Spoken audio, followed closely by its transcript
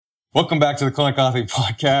Welcome back to the Clinical Athlete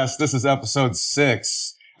Podcast. This is episode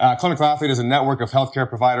 6. Clinical Athlete is a network of healthcare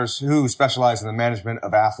providers who specialize in the management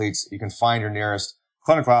of athletes. You can find your nearest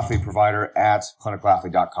clinical athlete provider at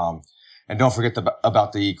clinicalathlete.com. And don't forget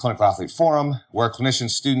about the Clinical Athlete Forum, where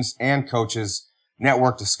clinicians, students, and coaches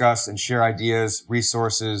network, discuss, and share ideas,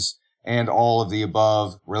 resources, and all of the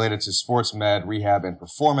above related to sports med, rehab, and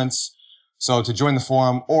performance. So to join the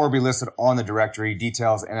forum or be listed on the directory,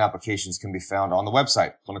 details and applications can be found on the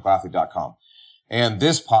website, clinicalathlete.com. And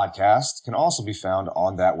this podcast can also be found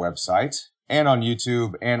on that website and on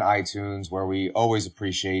YouTube and iTunes, where we always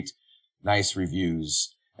appreciate nice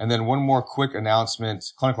reviews. And then one more quick announcement.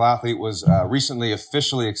 Clinical Athlete was recently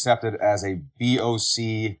officially accepted as a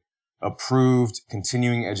BOC approved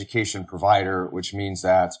continuing education provider, which means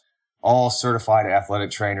that all certified athletic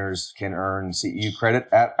trainers can earn CEU credit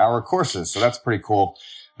at our courses. So that's pretty cool.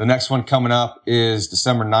 The next one coming up is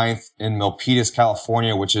December 9th in Milpitas,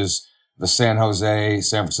 California, which is the San Jose,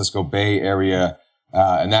 San Francisco Bay area.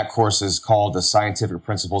 And that course is called The Scientific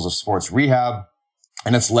Principles of Sports Rehab.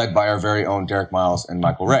 And it's led by our very own Derek Miles and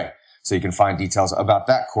Michael Ray. So you can find details about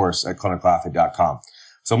that course at clinicalathlete.com.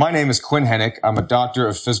 So my name is Quinn Hennick. I'm a doctor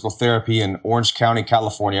of physical therapy in Orange County,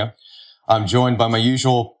 California. I'm joined by my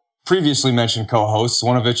usual previously mentioned co-hosts,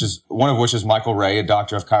 one of which is Michael Ray, a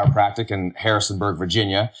doctor of chiropractic in Harrisonburg,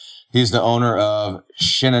 Virginia. He's the owner of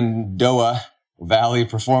Shenandoah Valley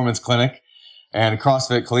Performance Clinic and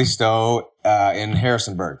CrossFit Callisto in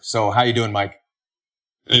Harrisonburg. So how you doing, Mike?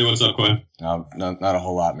 Hey, what's up, Quinn? No, not a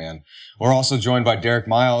whole lot, man. We're also joined by Derek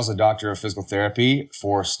Miles, a doctor of physical therapy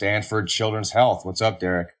for Stanford Children's Health. What's up,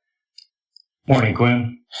 Derek? Morning,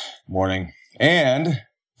 Quinn. Morning. And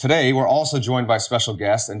today, we're also joined by special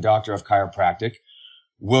guest and doctor of chiropractic,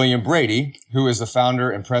 William Brady, who is the founder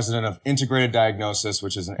and president of Integrated Diagnosis,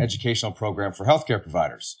 which is an educational program for healthcare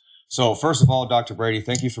providers. So first of all, Dr. Brady,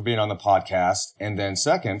 thank you for being on the podcast. And then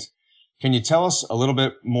second, can you tell us a little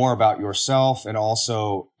bit more about yourself and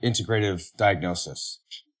also Integrative Diagnosis?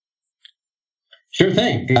 Sure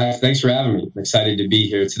thing. Guys, thanks for having me. I'm excited to be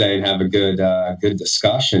here today and have a good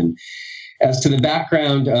discussion. As to the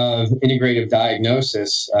background of Integrative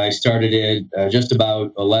Diagnosis, I started it just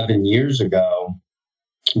about 11 years ago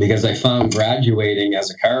because I found graduating as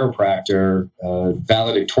a chiropractor,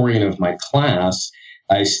 valedictorian of my class,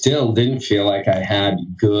 I still didn't feel like I had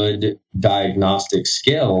good diagnostic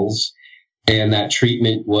skills, and that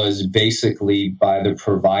treatment was basically by the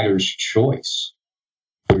provider's choice.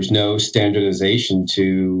 There's no standardization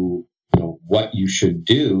to what you should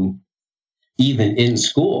do. Even in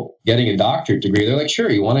school, getting a doctorate degree, they're like,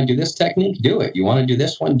 sure, you want to do this technique? Do it. You want to do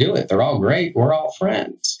this one? Do it. They're all great. We're all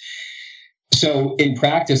friends. So in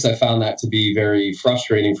practice, I found that to be very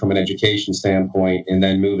frustrating from an education standpoint. And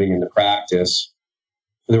then moving into practice,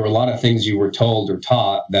 there were a lot of things you were told or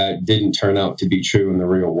taught that didn't turn out to be true in the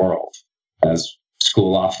real world, as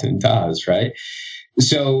school often does, right?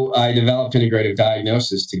 So I developed Integrative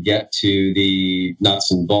Diagnosis to get to the nuts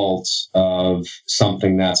and bolts of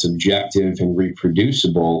something that's objective and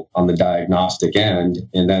reproducible on the diagnostic end,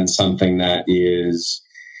 and then something that is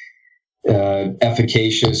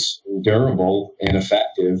efficacious, durable, and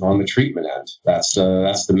effective on the treatment end. That's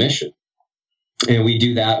the mission. And we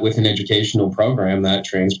do that with an educational program that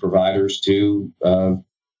trains providers to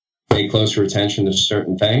pay closer attention to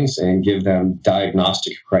certain things and give them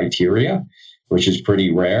diagnostic criteria, which is pretty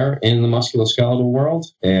rare in the musculoskeletal world.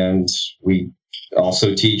 And we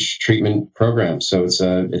also teach treatment programs. So it's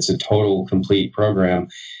a total, complete program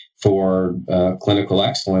for clinical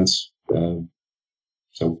excellence.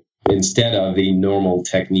 So instead of the normal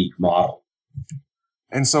technique model.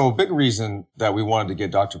 And so a big reason that we wanted to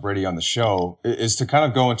get Dr. Brady on the show is to kind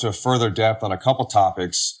of go into further depth on a couple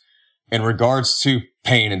topics in regards to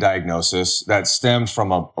pain and diagnosis that stemmed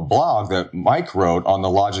from a blog that Mike wrote on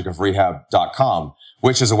thelogicofrehab.com,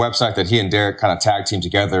 which is a website that he and Derek kind of tag team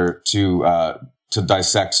together to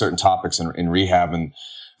dissect certain topics in rehab. And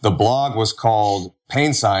the blog was called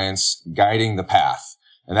Pain Science Guiding the Path.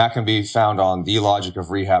 And that can be found on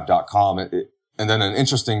thelogicofrehab.com. And then an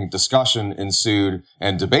interesting discussion ensued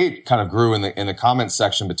and debate kind of grew in the comments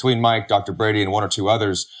section between Mike, Dr. Brady, and one or two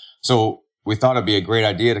others. So we thought it'd be a great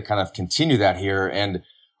idea to kind of continue that here. And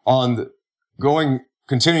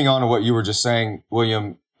continuing on to what you were just saying,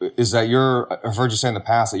 William, is that I've heard you say in the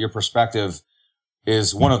past that your perspective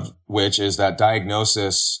is one of which is that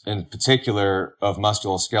diagnosis in particular of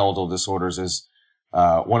musculoskeletal disorders is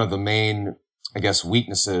one of the main, I guess,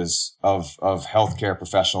 weaknesses of healthcare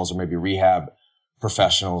professionals or maybe rehab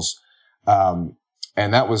professionals. And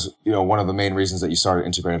that was, one of the main reasons that you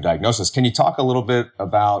started Integrative Diagnosis. Can you talk a little bit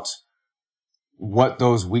about what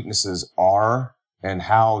those weaknesses are and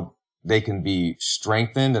how they can be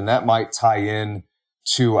strengthened? And that might tie in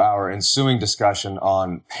to our ensuing discussion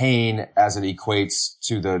on pain as it equates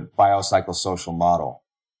to the biopsychosocial model.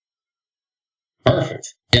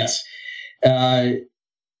 Perfect. Yes. There's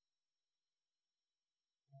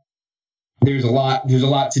a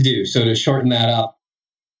lot to do. So to shorten that up,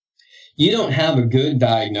 you don't have a good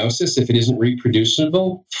diagnosis if it isn't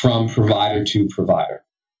reproducible from provider to provider.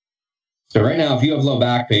 So right now, if you have low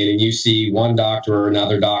back pain and you see one doctor or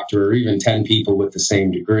another doctor or even 10 people with the same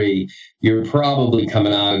degree, you're probably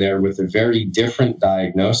coming out of there with a very different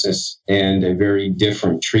diagnosis and a very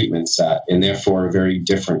different treatment set, and therefore a very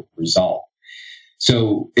different result.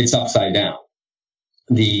 So it's upside down.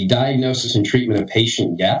 The diagnosis and treatment a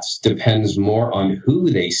patient gets depends more on who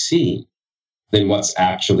they see than what's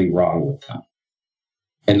actually wrong with them.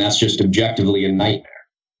 And that's just objectively a nightmare.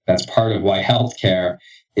 That's part of why healthcare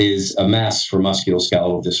is a mess for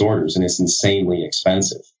musculoskeletal disorders, and it's insanely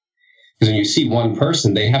expensive. Because when you see one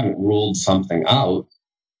person, they haven't ruled something out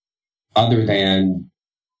other than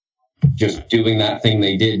just doing that thing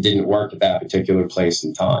they didn't work at that particular place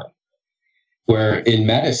and time. Where in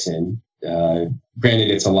medicine, granted,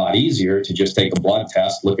 it's a lot easier to just take a blood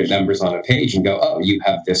test, look at numbers on a page and go, oh, you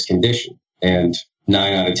have this condition. And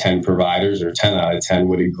 9 out of 10 providers or 10 out of 10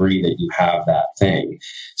 would agree that you have that thing.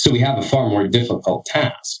 So we have a far more difficult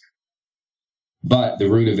task. But the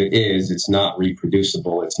root of it is it's not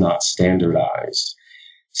reproducible. It's not standardized.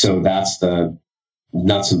 So that's the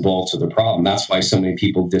nuts and bolts of the problem. That's why so many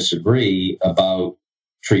people disagree about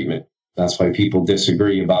treatment. That's why people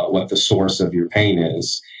disagree about what the source of your pain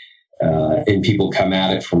is. And people come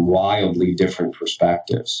at it from wildly different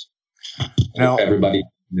perspectives. Now, if everybody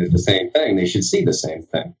did the same thing, they should see the same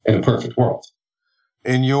thing in a perfect world.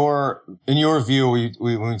 In your view,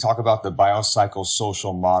 when we talk about the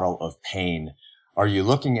biopsychosocial model of pain, are you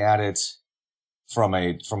looking at it from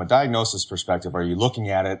a diagnosis perspective? Are you looking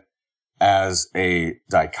at it as a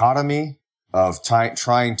dichotomy of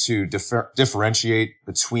trying to differentiate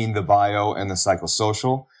between the bio and the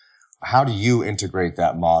psychosocial? How do you integrate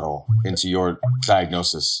that model into your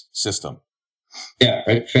diagnosis system? Yeah,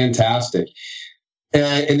 right. Fantastic.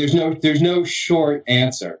 And there's no short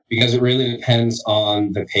answer because it really depends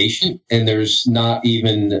on the patient, and there's not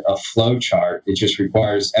even a flow chart. It just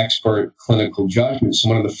requires expert clinical judgment. So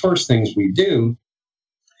one of the first things we do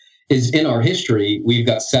is in our history, we've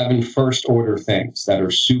got 7 first order things that are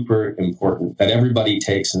super important that everybody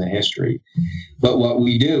takes in the history. But what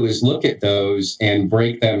we do is look at those and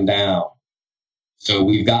break them down. So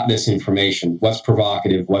we've got this information, what's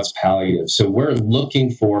provocative, what's palliative. So we're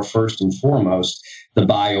looking for, first and foremost, the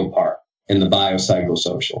bio part and the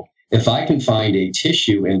biopsychosocial. If I can find a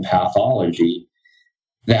tissue in pathology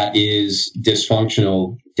that is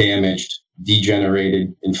dysfunctional, damaged,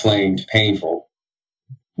 degenerated, inflamed, painful,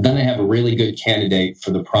 then I have a really good candidate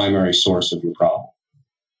for the primary source of your problem.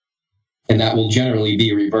 And that will generally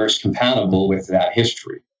be reverse compatible with that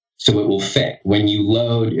history. So it will fit. When you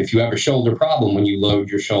load, if you have a shoulder problem, when you load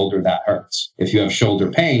your shoulder, that hurts. If you have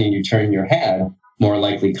shoulder pain and you turn your head, more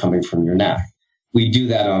likely coming from your neck. We do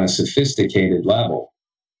that on a sophisticated level,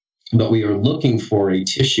 but we are looking for a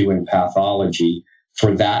tissue in pathology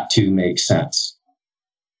for that to make sense.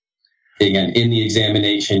 Again, in the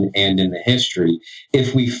examination and in the history,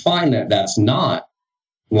 if we find that that's not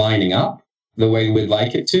lining up the way we'd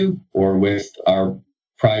like it to, or with our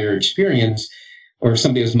prior experience, or if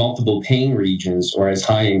somebody has multiple pain regions or has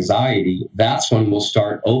high anxiety, that's when we'll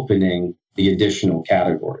start opening the additional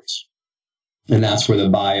categories. And that's where the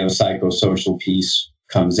biopsychosocial piece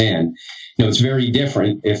comes in. You know, it's very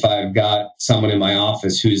different if I've got someone in my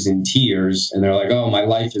office who's in tears and they're like, oh, my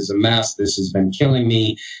life is a mess. This has been killing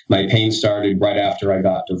me. My pain started right after I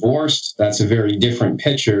got divorced. That's a very different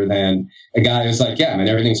picture than a guy who's like, yeah, man,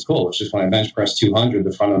 everything's cool. It's just when I bench press 200,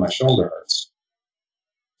 the front of my shoulder hurts.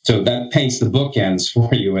 So that paints the bookends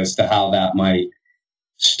for you as to how that might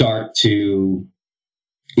start to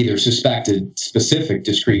either suspect a specific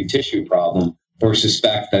discrete tissue problem or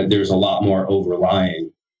suspect that there's a lot more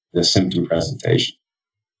overlying the symptom presentation.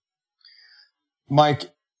 Mike,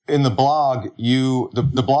 in the blog,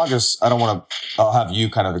 the blog is, I'll have you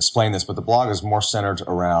kind of explain this, but the blog is more centered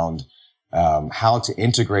around how to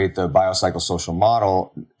integrate the biopsychosocial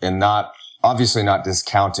model and obviously not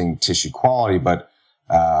discounting tissue quality, but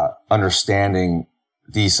understanding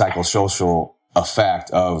the psychosocial effect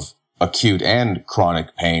of acute and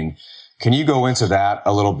chronic pain. Can you go into that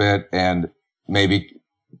a little bit and maybe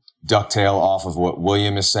ducktail off of what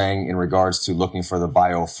William is saying in regards to looking for the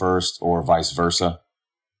bio first or vice versa?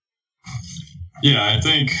 Yeah, I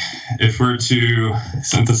think if we're to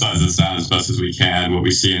synthesize this down as best as we can, what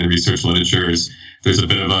we see in the research literature is there's a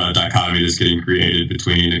bit of a dichotomy that's getting created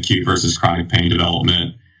between acute versus chronic pain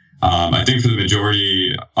development. I think for the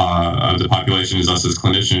majority of the population, as us as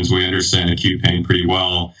clinicians, we understand acute pain pretty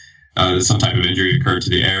well. Some type of injury occurred to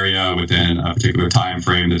the area within a particular time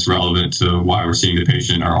frame that's relevant to why we're seeing the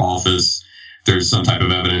patient in our office. There's some type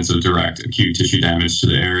of evidence of direct acute tissue damage to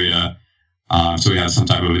the area. So we have some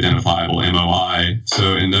type of identifiable MOI.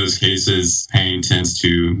 So in those cases, pain tends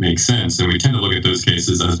to make sense. And we tend to look at those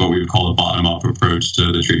cases as what we would call a bottom-up approach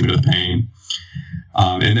to the treatment of pain.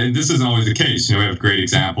 And this isn't always the case. We have great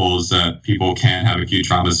examples that people can have acute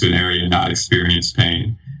traumas to an area and not experience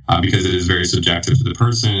pain because it is very subjective to the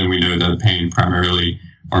person. And we know that pain primarily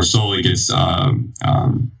or solely gets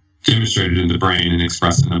demonstrated in the brain and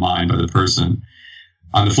expressed in the mind by the person.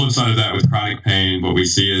 On the flip side of that, with chronic pain, what we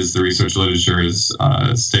see is the research literature is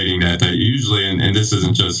stating that usually, and this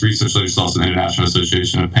isn't just research literature, it's also the International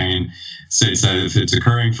Association of Pain, states that if it's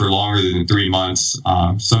occurring for longer than 3 months,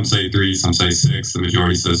 some say 3, some say 6, the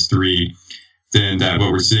majority says 3, then that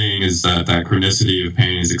what we're seeing is that chronicity of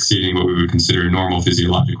pain is exceeding what we would consider normal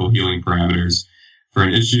physiological healing parameters for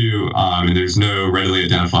an issue, and there's no readily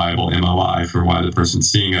identifiable MOI for why the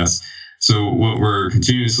person's seeing us. So what we're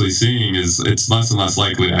continuously seeing is it's less and less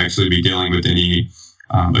likely to actually be dealing with any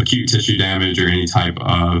acute tissue damage or any type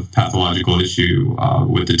of pathological issue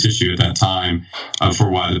with the tissue at that time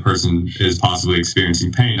for why the person is possibly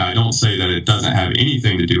experiencing pain. I don't say that it doesn't have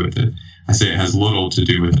anything to do with it. I say it has little to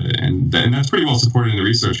do with it. And that's pretty well supported in the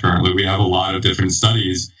research currently. We have a lot of different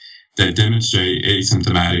studies that demonstrate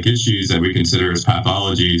asymptomatic issues that we consider as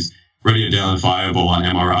pathologies, readily identifiable on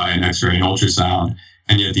MRI and X-ray and ultrasound.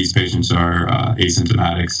 And yet these patients are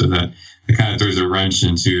asymptomatic, so that it kind of throws a wrench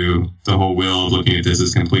into the whole wheel of looking at this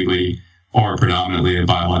as completely or predominantly a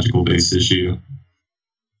biological-based issue.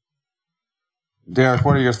 Derek,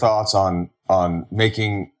 what are your thoughts on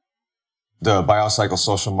making the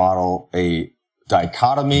biopsychosocial model a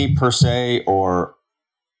dichotomy per se, or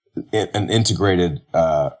an integrated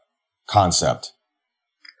concept?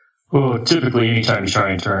 Well, typically, anytime you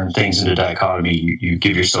try and turn things into dichotomy, you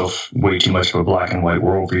give yourself way too much of a black and white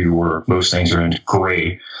worldview where most things are in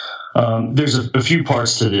gray. There's a few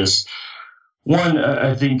parts to this. One,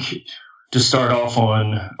 I think, to start off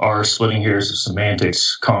on our splitting hairs of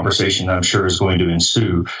semantics conversation, I'm sure is going to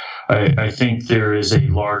ensue. I think there is a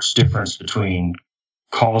large difference between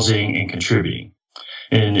causing and contributing.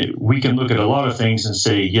 And we can look at a lot of things and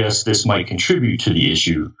say, yes, this might contribute to the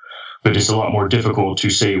issue, but it's a lot more difficult to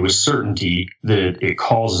say with certainty that it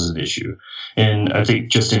causes an issue. And I think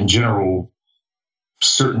just in general,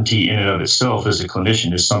 certainty in and of itself as a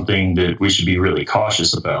clinician is something that we should be really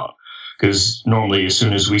cautious about. Because normally as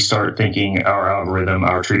soon as we start thinking our algorithm,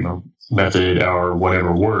 our treatment method, our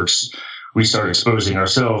whatever works, we start exposing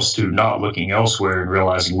ourselves to not looking elsewhere and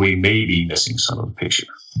realizing we may be missing some of the picture.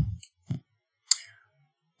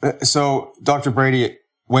 So, Dr. Brady,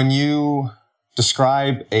 when you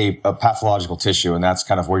describe a pathological tissue, and that's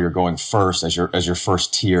kind of where you're going first as your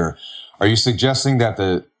first tier, are you suggesting that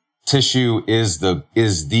the tissue is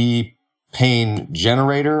the pain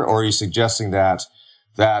generator, or are you suggesting that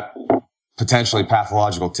potentially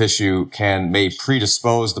pathological tissue may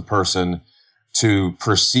predispose the person to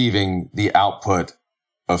perceiving the output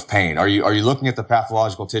of pain? Are you looking at the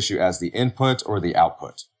pathological tissue as the input or the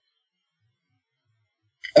output?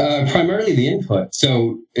 Primarily the input.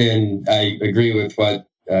 So, and I agree with what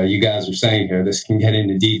you guys are saying here. This can get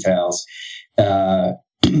into details. To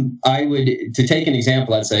take an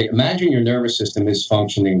example, I'd say, imagine your nervous system is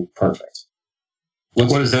functioning perfect. What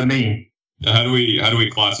does that mean? How do we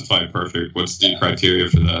classify perfect? What's the criteria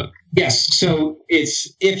for that? Yes. So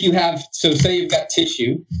say you've got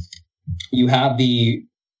tissue, you have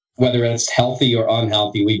whether it's healthy or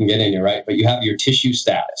unhealthy, we can get into, right? But you have your tissue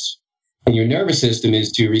status. And your nervous system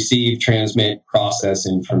is to receive, transmit, process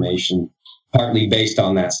information, partly based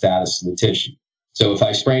on that status of the tissue. So if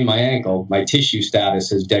I sprain my ankle, my tissue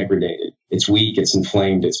status is degraded. It's weak, it's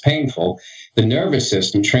inflamed, it's painful. The nervous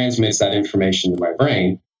system transmits that information to my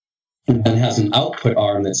brain and then has an output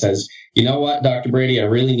arm that says, you know what, Dr. Brady, I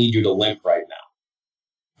really need you to limp right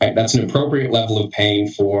now. Right? That's an appropriate level of pain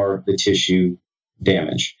for the tissue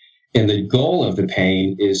damage. And the goal of the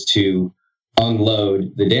pain is to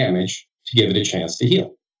unload the damage to give it a chance to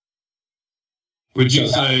heal. Would you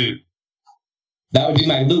say that would be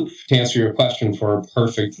my loop to answer your question for a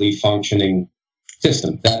perfectly functioning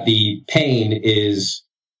system, that the pain is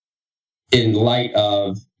in light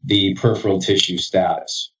of the peripheral tissue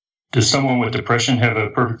status? Does someone with depression have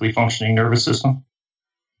a perfectly functioning nervous system?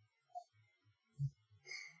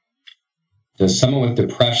 Does someone with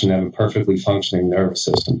depression have a perfectly functioning nervous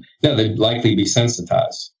system? No, they'd likely be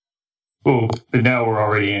sensitized. Well, but now we're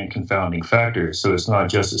already in confounding factors, so it's not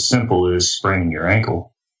just as simple as spraining your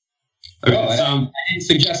ankle. I didn't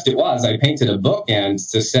suggest it was. I painted a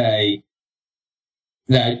bookend to say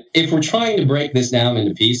that if we're trying to break this down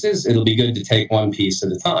into pieces, it'll be good to take one piece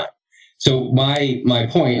at a time. So my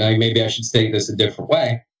point, and maybe I should state this a different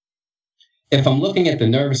way, if I'm looking at the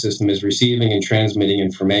nervous system as receiving and transmitting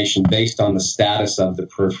information based on the status of the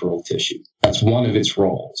peripheral tissue, that's one of its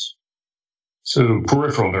roles. So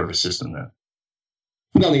peripheral nervous system then?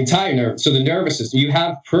 No, the entire nerve. So the nervous system, you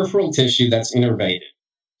have peripheral tissue that's innervated.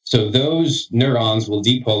 So those neurons will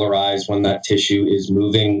depolarize when that tissue is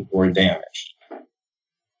moving or damaged.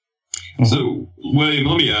 So, William,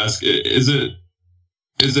 let me ask, is it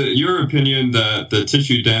your opinion that the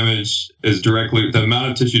tissue damage is directly, the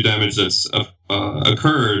amount of tissue damage that's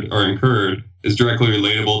occurred or incurred is directly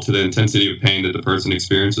relatable to the intensity of pain that the person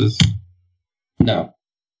experiences? No.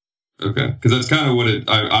 Okay, because that's kind of what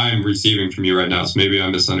I'm receiving from you right now, so maybe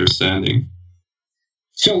I'm misunderstanding.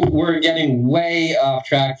 So we're getting way off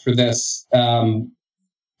track for this. Clint,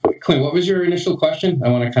 what was your initial question? I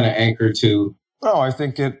want to kind of anchor to... No, I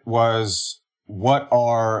think it was, what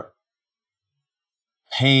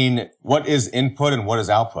is input and what is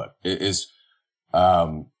output? Is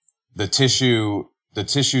the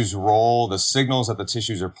tissue's role, the signals that the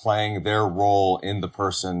tissues are playing, their role in the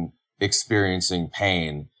person experiencing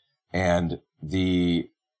pain, and if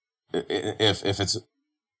it's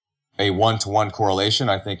a one-to-one correlation,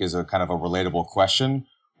 I think is a kind of a relatable question,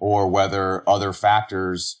 or whether other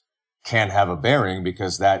factors can have a bearing,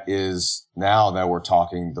 because that is, now that we're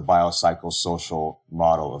talking, the biopsychosocial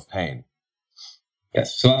model of pain.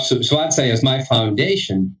 Yes. So I'd say, as my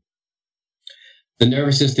foundation, the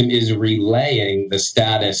nervous system is relaying the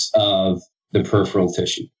status of the peripheral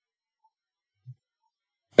tissue.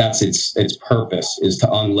 That's its purpose, is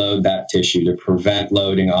to unload that tissue, to prevent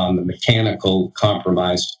loading on the mechanical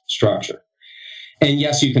compromised structure. And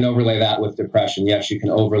yes, you can overlay that with depression. Yes, you can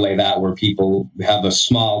overlay that where people have a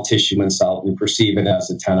small tissue insult and perceive it as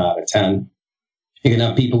a 10 out of 10. You can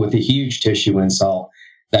have people with a huge tissue insult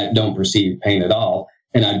that don't perceive pain at all.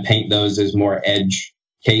 And I'd paint those as more edge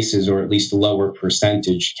cases, or at least lower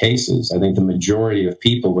percentage cases. I think the majority of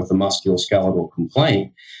people with a musculoskeletal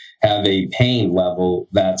complaint have a pain level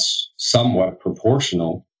that's somewhat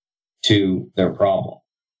proportional to their problem.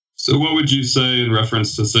 So what would you say in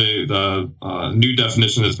reference to, say, the new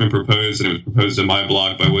definition that's been proposed, and it was proposed in my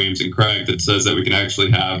blog by Williams and Craig, that says that we can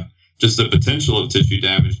actually have just the potential of tissue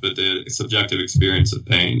damage, but the subjective experience of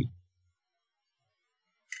pain?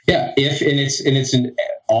 Yeah, it's an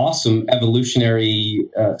awesome evolutionary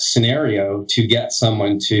scenario to get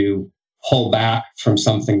someone to pull back from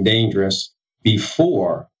something dangerous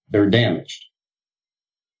before they're damaged.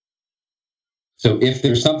 So if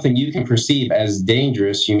there's something you can perceive as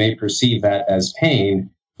dangerous, you may perceive that as pain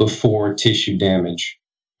before tissue damage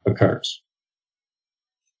occurs.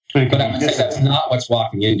 But I would say that's not what's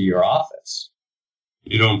walking into your office.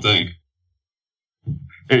 You don't think?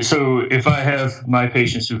 So if I have my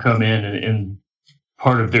patients who come in and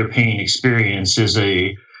part of their pain experience is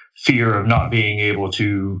a fear of not being able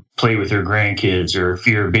to play with their grandkids, or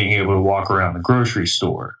fear of being able to walk around the grocery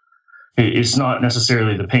store, it's not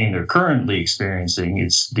necessarily the pain they're currently experiencing.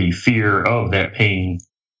 It's the fear of that pain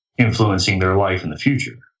influencing their life in the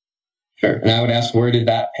future. Sure. And I would ask, where did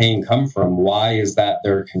that pain come from? Why is that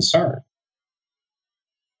their concern?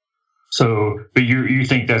 So, but you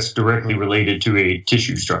think that's directly related to a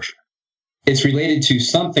tissue structure? It's related to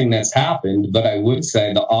something that's happened, but I would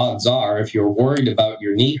say the odds are, if you're worried about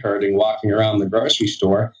your knee hurting walking around the grocery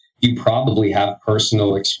store, you probably have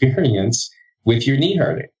personal experience with your knee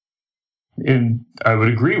hurting. And I would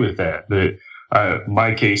agree with that. But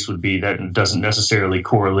my case would be that it doesn't necessarily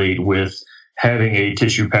correlate with having a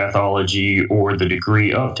tissue pathology or the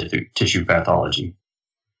degree of tissue pathology.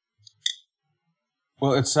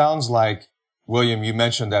 Well, it sounds like, William, you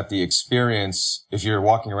mentioned that the experience, if you're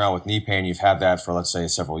walking around with knee pain, you've had that for, let's say,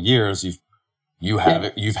 several years. You've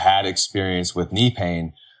had experience with knee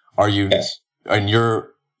pain. Are you? Yes. And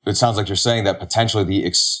it sounds like you're saying that potentially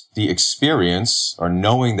the experience, or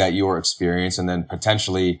knowing that you're experienced, and then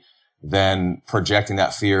potentially then projecting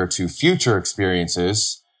that fear to future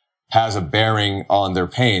experiences, has a bearing on their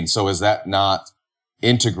pain. So is that not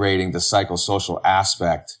integrating the psychosocial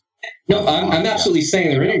aspect? No, I'm absolutely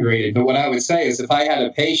saying they're integrated. But what I would say is, if I had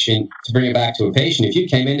a patient, to bring it back to a patient, if you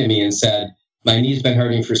came into me and said, my knee's been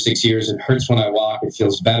hurting for 6 years, it hurts when I walk, it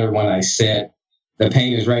feels better when I sit, The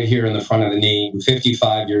pain is right here in the front of the knee. I'm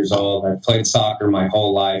 55 years old. I've played soccer my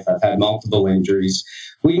whole life. I've had multiple injuries.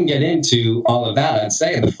 We can get into all of that. I'd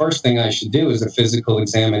say the first thing I should do is a physical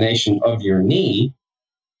examination of your knee.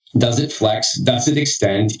 Does it flex? Does it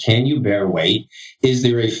extend? Can you bear weight? Is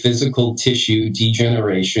there a physical tissue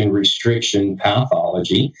degeneration, restriction,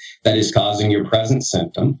 pathology that is causing your present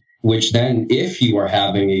symptom? Which then, if you are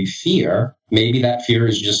having a fear, maybe that fear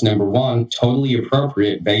is just, number one, totally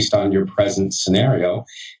appropriate based on your present scenario.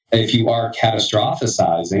 If you are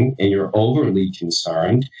catastrophizing and you're overly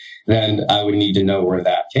concerned, then I would need to know where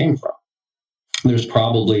that came from. There's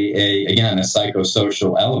probably a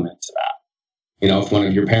psychosocial element to that. If one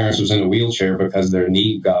of your parents was in a wheelchair because their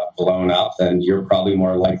knee got blown up, then you're probably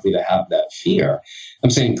more likely to have that fear.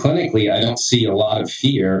 I'm saying clinically, I don't see a lot of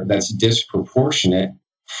fear that's disproportionate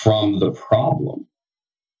from the problem.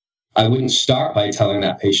 I wouldn't start by telling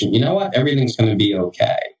that patient, you know what, everything's going to be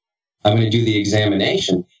okay. I'm going to do the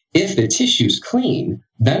examination. If the tissue's clean,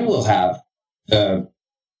 then we'll have the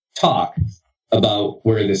talk about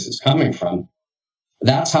where this is coming from.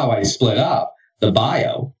 That's how I split up the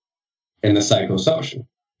bio and the psychosocial.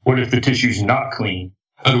 What if the tissue's not clean?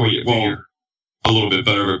 How do we, a little bit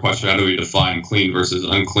better of a question, how do we define clean versus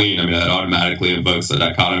unclean? I mean, that automatically invokes the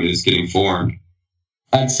dichotomy that's getting formed.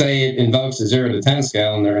 I'd say it invokes a 0 to 10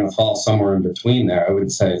 scale, and they're going to fall somewhere in between there. I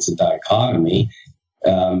wouldn't say it's a dichotomy.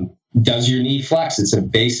 Does your knee flex? It's a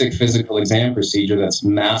basic physical exam procedure that's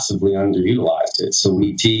massively underutilized. So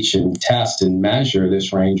we teach and test and measure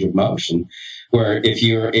this range of motion, where if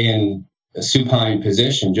you're in a supine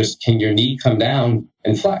position, just can your knee come down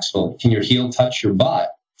and flex fully? Can your heel touch your butt?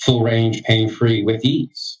 Full range, pain-free, with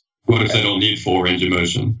ease. What if they don't need full range of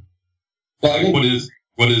motion? Well,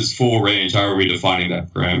 what is full range? How are we defining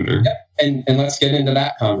that parameter? Yeah, and let's get into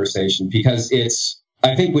that conversation, because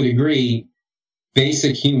I think would agree,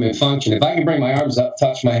 basic human function. If I can bring my arms up,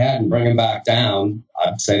 touch my head, and bring them back down,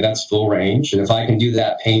 I'd say that's full range. And if I can do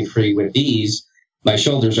that pain-free with ease, my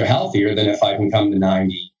shoulders are healthier than if I can come to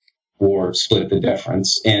 90 or split the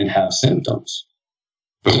difference and have symptoms.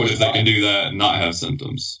 But what if they can do that and not have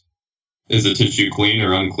symptoms? Is the tissue clean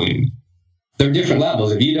or unclean? There are different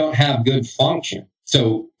levels. If you don't have good function,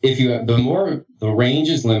 so if you have, the more the range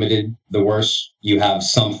is limited, the worse you have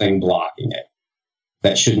something blocking it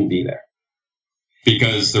that shouldn't be there.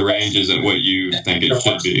 Because the range isn't what you think it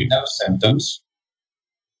should be. No symptoms,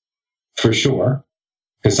 for sure,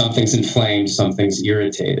 because something's inflamed, something's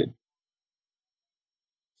irritated.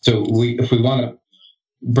 So if we want to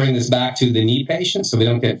bring this back to the knee patient so we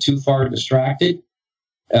don't get too far distracted,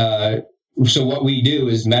 so what we do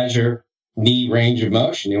is measure knee range of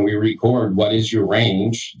motion, and we record what is your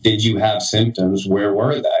range, did you have symptoms, where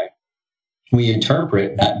were they? We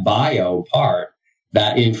interpret that bio part,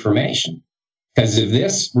 that information. Because if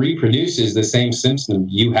this reproduces the same symptom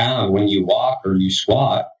you have when you walk or you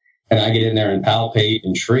squat, and I get in there and palpate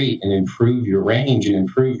and treat and improve your range and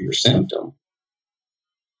improve your symptom.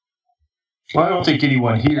 Well, I don't think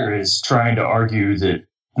anyone here is trying to argue that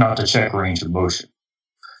not to check range of motion.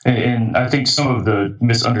 And I think some of the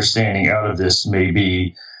misunderstanding out of this may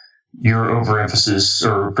be your overemphasis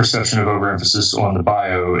or perception of overemphasis on the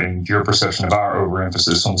bio and your perception of our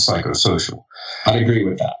overemphasis on the psychosocial. I'd agree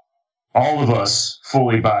with that. All of us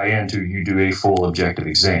fully buy into you do a full objective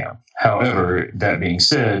exam. However, that being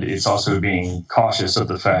said, it's also being cautious of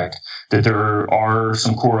the fact that there are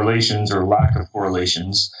some correlations or lack of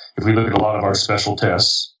correlations. If we look at a lot of our special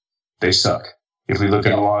tests, they suck. If we look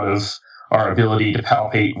at a lot of our ability to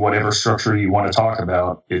palpate whatever structure you want to talk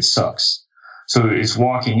about, it sucks. So it's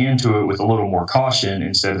walking into it with a little more caution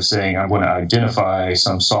instead of saying, I'm going to identify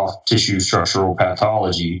some soft tissue structural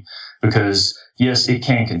pathology, because yes, it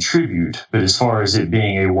can contribute, but as far as it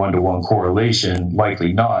being a one-to-one correlation,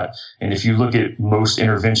 likely not. And if you look at most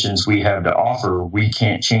interventions we have to offer, we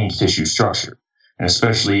can't change tissue structure, and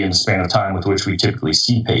especially in the span of time with which we typically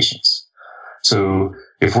see patients. So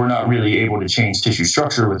if we're not really able to change tissue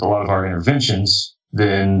structure with a lot of our interventions,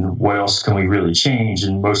 then what else can we really change?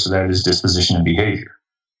 And most of that is disposition and behavior.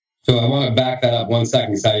 So I want to back that up 1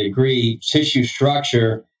 second, because I agree. Tissue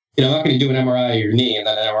structure, I'm not going to do an MRI of your knee and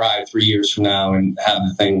then an MRI 3 years from now and have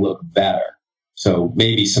the thing look better. So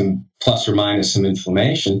maybe some plus or minus some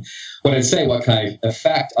inflammation. What I'd say, what can I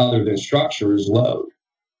affect other than structure is load.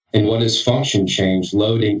 And what is function change?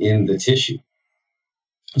 Loading in the tissue.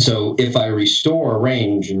 So if I restore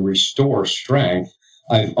range and restore strength,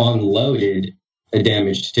 I've unloaded a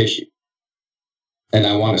damaged tissue. And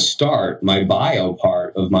I want to start my bio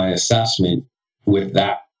part of my assessment with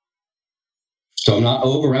that. So I'm not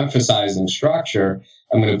overemphasizing structure.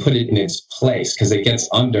 I'm going to put it in its place because it gets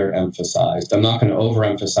underemphasized. I'm not going to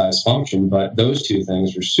overemphasize function, but those two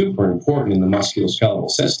things are super important in the musculoskeletal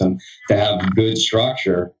system to have good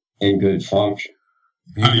structure and good function.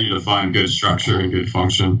 How do you define good structure and good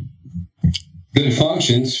function? Good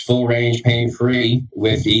functions, full range, pain-free,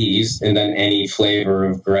 with ease, and then any flavor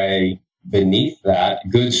of gray beneath that.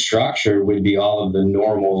 Good structure would be all of the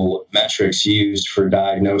normal metrics used for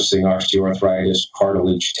diagnosing osteoarthritis,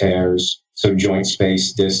 cartilage tears, so joint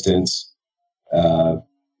space, distance.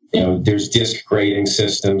 There's disc grading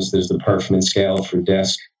systems. There's the Perfman scale for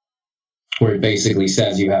disc, where it basically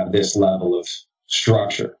says you have this level of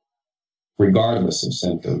structure. Regardless of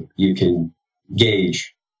symptom, you can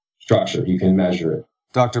gauge structure, you can measure it.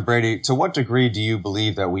 Dr. Brady, to what degree do you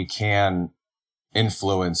believe that we can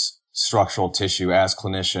influence structural tissue as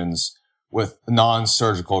clinicians with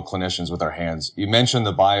non-surgical clinicians with our hands? You mentioned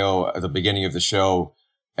the bio at the beginning of the show,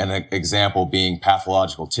 an example being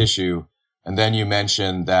pathological tissue. And then you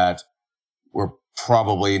mentioned that we're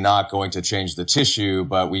probably not going to change the tissue,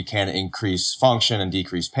 but we can increase function and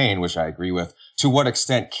decrease pain, which I agree with. To what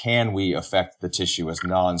extent can we affect the tissue as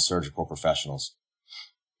non-surgical professionals?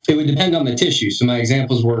 It would depend on the tissue. So my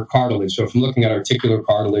examples were cartilage. So if I'm looking at articular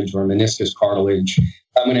cartilage or meniscus cartilage,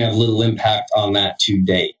 I'm going to have little impact on that to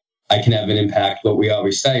date. I can have an impact. What we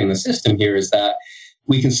always say in the system here is that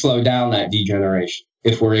we can slow down that degeneration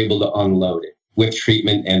if we're able to unload it with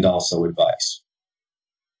treatment and also advice.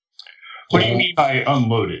 What do you mean by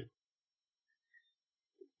unload it?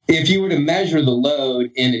 If you were to measure the load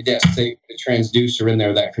in a disc, say a transducer in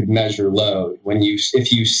there that could measure load,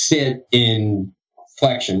 if you sit in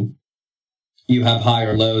flexion, you have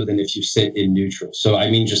higher load than if you sit in neutral. So I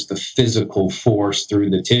mean just the physical force through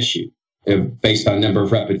the tissue based on number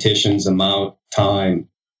of repetitions, amount, time.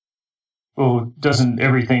 Well, doesn't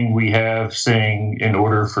everything we have saying in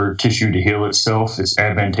order for tissue to heal itself, it's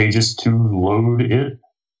advantageous to load it?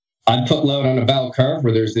 I'd put load on a bell curve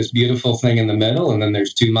where there's this beautiful thing in the middle, and then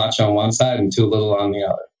there's too much on one side and too little on the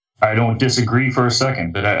other. I don't disagree for a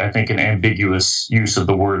second, but I think an ambiguous use of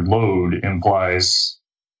the word load implies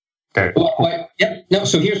that.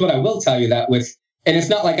 So here's what I will tell you that with, and it's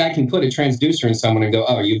not like I can put a transducer in someone and go,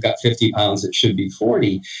 oh, you've got 50 pounds, it should be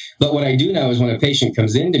 40. But what I do know is when a patient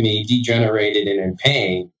comes into me degenerated and in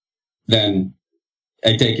pain, then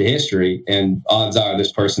I take a history, and odds are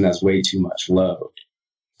this person has way too much load.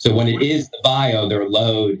 So when it is the bio, their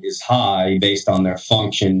load is high based on their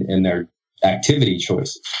function and their activity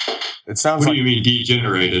choices. It sounds What like do you mean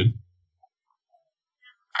degenerated?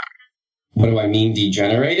 What do I mean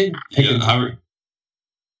degenerated? Say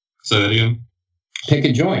that again. Pick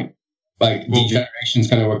a joint. Degeneration is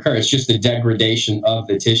going to occur. It's just the degradation of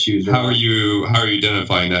the tissues. How are you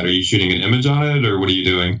identifying that? Are you shooting an image on it, or what are you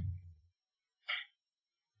doing?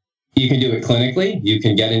 You can do it clinically. You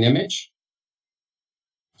can get an image.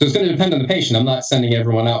 So it's going to depend on the patient. I'm not sending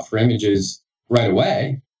everyone out for images right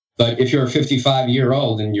away. But if you're a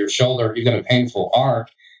 55-year-old and your shoulder, you've got a painful arc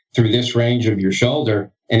through this range of your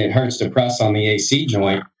shoulder, and it hurts to press on the AC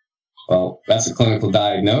joint, well, that's a clinical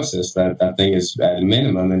diagnosis. That thing is at a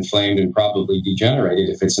minimum inflamed and probably degenerated.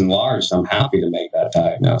 If it's enlarged, I'm happy to make that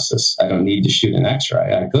diagnosis. I don't need to shoot an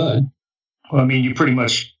X-ray. I could. Well, I mean, you pretty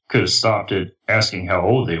much could have stopped at asking how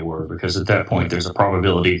old they were, because at that point there's a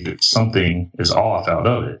probability that something is off out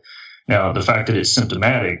of it. Now, the fact that it's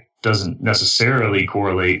symptomatic doesn't necessarily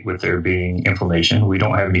correlate with there being inflammation. We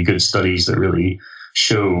don't have any good studies that really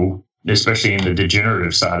show, especially in the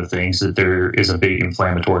degenerative side of things, that there is a big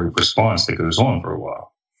inflammatory response that goes on for a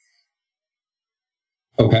while.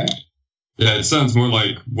 Okay. Yeah, it sounds more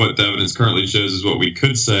like what the evidence currently shows is what we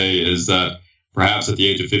could say is that perhaps at the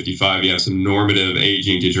age of 55, you have some normative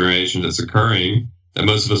aging degeneration that's occurring that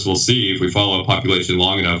most of us will see. If we follow a population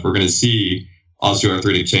long enough, we're going to see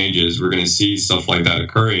osteoarthritic changes. We're going to see stuff like that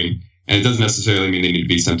occurring. And it doesn't necessarily mean they need to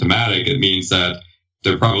be symptomatic. It means that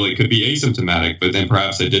there probably could be asymptomatic, but then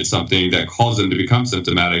perhaps they did something that caused them to become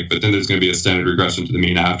symptomatic, but then there's going to be a standard regression to the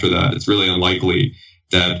mean after that. It's really unlikely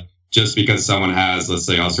that just because someone has, let's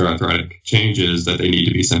say, osteoarthritic changes, that they need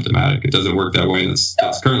to be symptomatic. It doesn't work that way.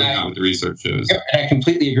 That's currently not what the research shows. And I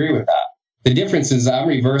completely agree with that. The difference is I'm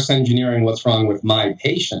reverse engineering what's wrong with my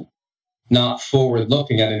patient, not forward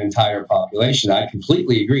looking at an entire population. I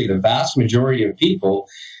completely agree. The vast majority of people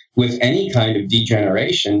with any kind of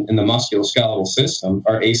degeneration in the musculoskeletal system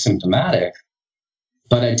are asymptomatic.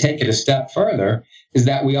 But I'd take it a step further, is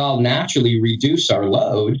that we all naturally reduce our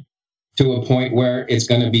load to a point where it's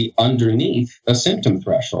going to be underneath a symptom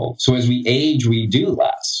threshold. So as we age, we do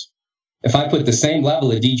less. If I put the same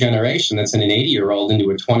level of degeneration that's in an 80-year-old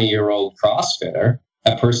into a 20-year-old CrossFitter,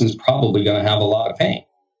 that person's probably going to have a lot of pain.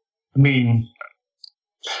 I mean,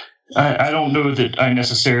 I don't know that I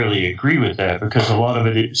necessarily agree with that, because a lot of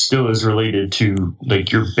it still is related to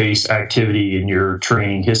like your base activity and your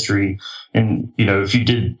training history. And, if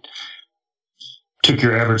you took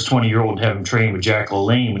your average 20-year-old and have him train with Jack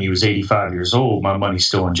LaLanne when he was 85 years old, my money's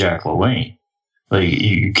still on Jack LaLanne. Like,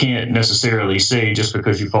 you can't necessarily say just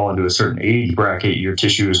because you fall into a certain age bracket, your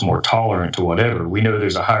tissue is more tolerant to whatever. We know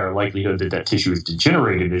there's a higher likelihood that tissue is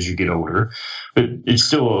degenerated as you get older, but it's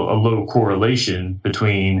still a low correlation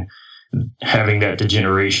between having that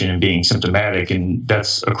degeneration and being symptomatic, and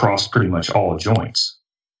that's across pretty much all joints.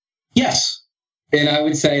 Yes. And I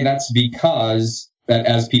would say that's because that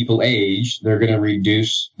as people age, they're going to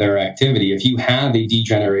reduce their activity. If you have a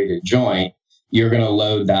degenerated joint, you're going to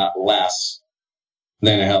load that less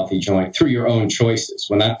than a healthy joint through your own choices.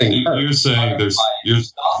 When that thing hurts, you're saying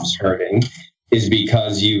stops hurting is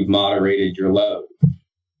because you've moderated your load.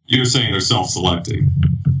 You're saying they're self-selecting.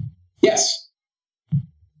 Yes.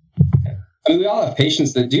 I mean, we all have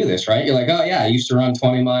patients that do this, right? You're like, oh yeah, I used to run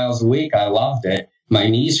 20 miles a week. I loved it. My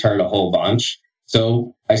knees hurt a whole bunch.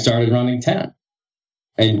 So I started running 10.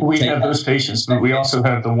 And we have those patients, but we also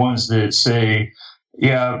have the ones that say,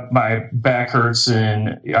 yeah, my back hurts,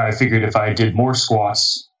 and I figured if I did more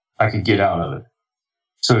squats, I could get out of it.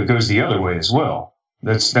 So it goes the other way as well.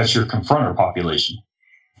 That's your confronter population.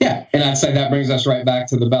 Yeah, and I'd say that brings us right back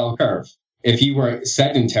to the bell curve. If you were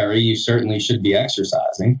sedentary, you certainly should be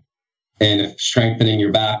exercising. And if strengthening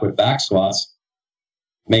your back with back squats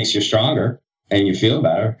makes you stronger and you feel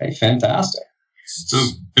better, hey, fantastic. So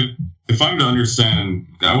if I'm to understand,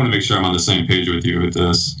 I want to make sure I'm on the same page with you with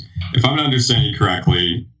this. If I'm to understand you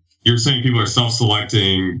correctly, you're saying people are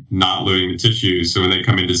self-selecting, not loading the tissue. So when they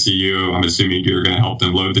come in to see you, I'm assuming you're going to help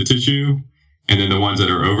them load the tissue. And then the ones that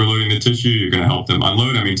are overloading the tissue, you're going to help them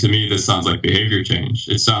unload. I mean, to me, this sounds like behavior change.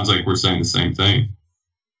 It sounds like we're saying the same thing.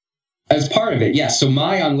 As part of it, yes. So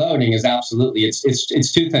my unloading is absolutely,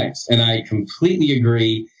 it's two things. And I completely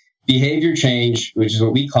agree. Behavior change, which is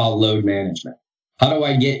what we call load management. How do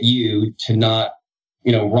I get you to not,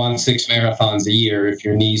 run 6 marathons a year if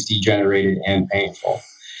your knee's degenerated and painful?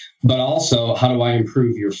 But also, how do I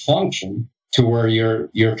improve your function to where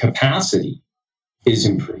your capacity is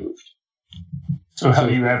improved? So how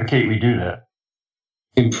do you advocate we do that?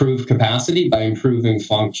 Improve capacity by improving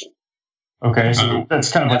function. Okay, so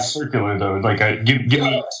that's kind of like circular, though. Like, give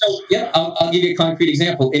me. I'll give you a concrete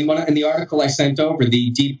example. In the article I sent over,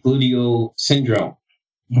 the deep gluteal syndrome.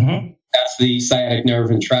 Mm-hmm. That's the sciatic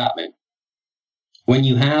nerve entrapment. When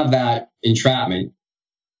you have that entrapment,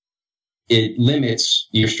 it limits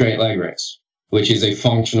your straight leg raise, which is a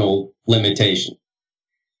functional limitation.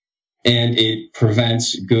 And it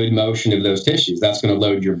prevents good motion of those tissues. That's going to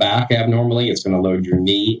load your back abnormally. It's going to load your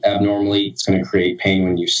knee abnormally. It's going to create pain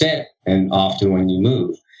when you sit and often when you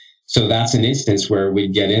move. So that's an instance where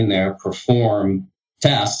we'd get in there, perform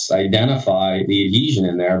tests, identify the adhesion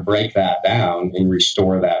in there, break that down, and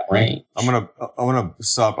restore that range. I'm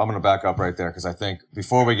gonna back up right there, because I think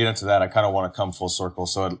before we get into that, I kind of want to come full circle.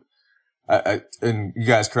 So, and you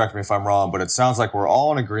guys correct me if I'm wrong, but it sounds like we're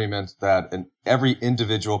all in agreement that every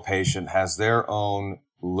individual patient has their own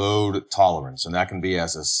load tolerance, and that can be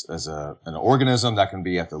as an organism, that can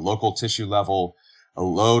be at the local tissue level, a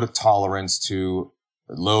load tolerance to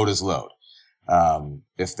load is load.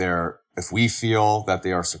 If we feel that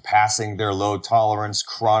they are surpassing their load tolerance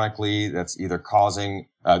chronically, that's either causing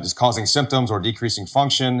symptoms or decreasing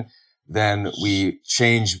function, then we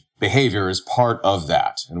change behavior as part of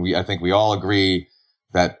that. And I think we all agree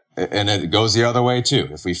that, and it goes the other way too.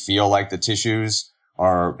 If we feel like the tissues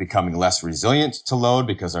are becoming less resilient to load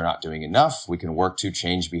because they're not doing enough, we can work to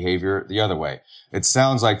change behavior the other way. It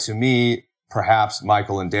sounds like to me, perhaps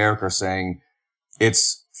Michael and Derek are saying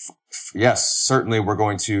yes, certainly we're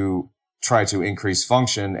going to try to increase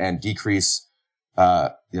function and decrease,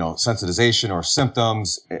 sensitization or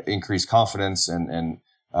symptoms, increase confidence and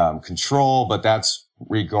control, but that's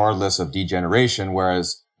regardless of degeneration.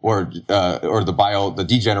 Whereas, the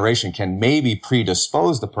degeneration can maybe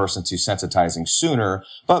predispose the person to sensitizing sooner,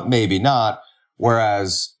 but maybe not.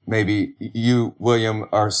 Whereas maybe you, William,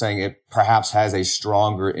 are saying it perhaps has a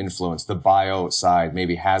stronger influence. The bio side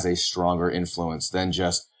maybe has a stronger influence than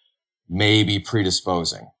just maybe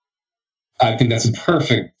predisposing. I think that's a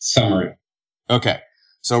perfect summary. Okay.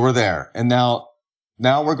 So we're there. And now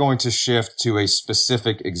we're going to shift to a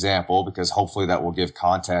specific example, because hopefully that will give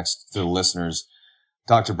context to the listeners.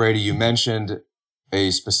 Dr. Brady, you mentioned a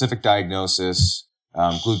specific diagnosis,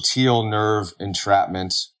 gluteal nerve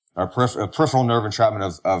entrapment, or peripheral nerve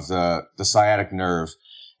entrapment of the sciatic nerve.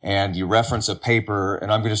 And you reference a paper,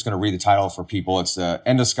 and I'm just going to read the title for people. It's the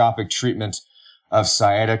Endoscopic Treatment of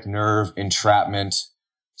Sciatic Nerve Entrapment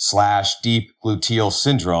deep gluteal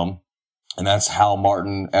syndrome. And that's Hal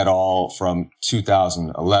Martin et al. From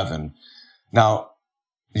 2011. Now,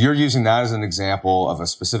 you're using that as an example of a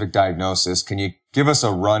specific diagnosis. Can you give us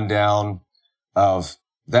a rundown of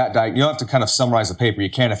that? You don't have to kind of summarize the paper. You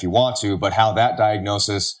can if you want to, but how that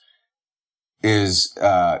diagnosis is,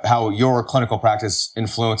 how your clinical practice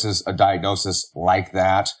influences a diagnosis like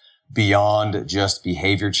that beyond just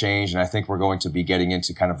behavior change. And I think we're going to be getting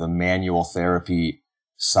into kind of the manual therapy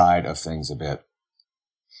side of things a bit.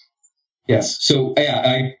 Yes. So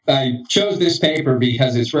I chose this paper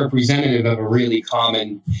because it's representative of a really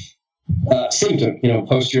common symptom.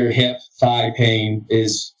 Posterior hip thigh pain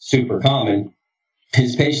is super common.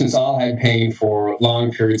 His patients all had pain for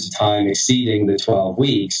long periods of time exceeding the 12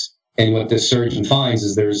 weeks. And what the surgeon finds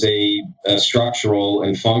is there's a structural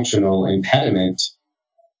and functional impediment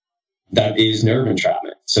that is nerve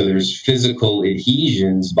entrapment. So there's physical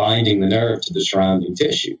adhesions binding the nerve to the surrounding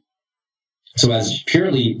tissue. So as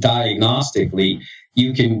purely diagnostically,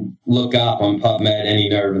 you can look up on PubMed any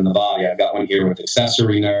nerve in the body. I've got one here with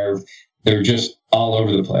accessory nerve. They're just all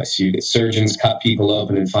over the place. You get surgeons cut people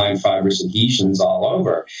open and find fibrous adhesions all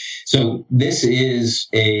over. So this is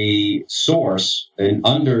a source, an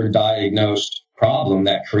underdiagnosed problem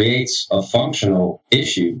that creates a functional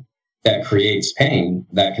issue that creates pain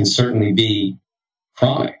that can certainly be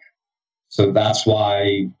chronic. So that's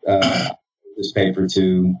why this paper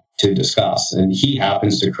to discuss. And he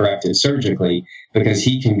happens to correct it surgically because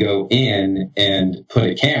he can go in and put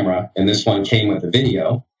a camera, and this one came with a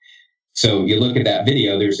video. So you look at that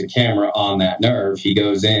video, there's a camera on that nerve. He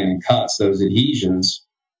goes in and cuts those adhesions,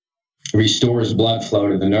 restores blood flow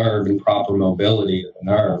to the nerve and proper mobility of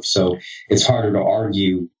the nerve. So it's harder to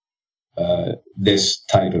argue this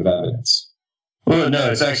type of evidence. Well,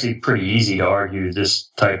 no, it's actually pretty easy to argue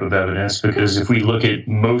this type of evidence because if we look at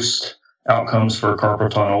most outcomes for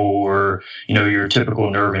carpal tunnel or, your typical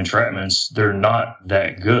nerve entrapments, they're not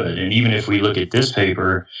that good. And even if we look at this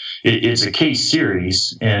paper, it's a case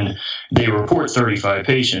series and they report 35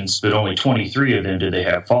 patients, but only 23 of them did they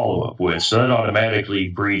have follow-up with. So that automatically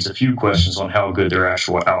breeds a few questions on how good their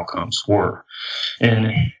actual outcomes were.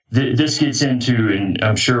 And this gets into, and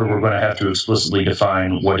I'm sure we're going to have to explicitly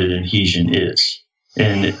define what an adhesion is.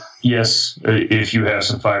 And yes, if you have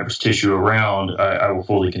some fibrous tissue around, I will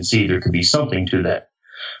fully concede there could be something to that.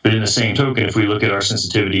 But in the same token, if we look at our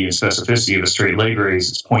sensitivity and specificity of a straight leg raise,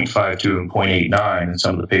 it's 0.52 and 0.89 in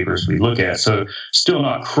some of the papers we look at. So still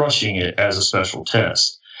not crushing it as a special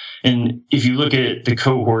test. And if you look at the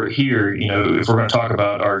cohort here, if we're going to talk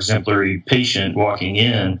about our exemplary patient walking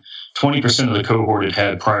in, 20% of the cohort had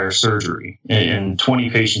had prior surgery and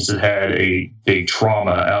 20 patients had had a big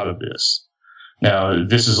trauma out of this. Now,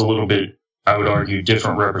 this is a little bit, I would argue,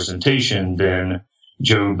 different representation than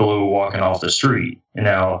Joe Blow walking off the street. And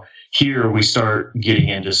now here we start getting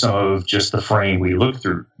into some of just the frame we look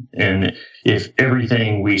through. And if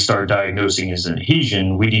everything we start diagnosing is an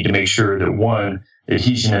adhesion, we need to make sure that one,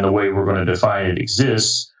 adhesion in the way we're going to define it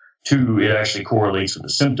exists. Two, it actually correlates with the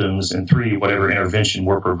symptoms. And three, whatever intervention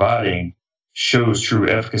we're providing shows true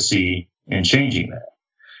efficacy in changing that.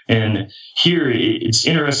 And here, it's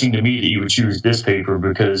interesting to me that you would choose this paper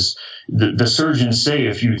because the surgeons say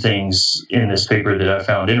a few things in this paper that I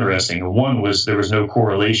found interesting. One was there was no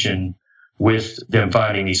correlation with them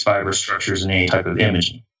finding these fibrous structures in any type of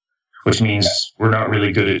imaging, which means we're not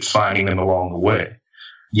really good at finding them along the way.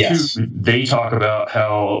 Yes. Two, they talk about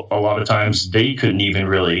how a lot of times they couldn't even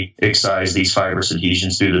really excise these fibrous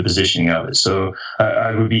adhesions through the positioning of it. So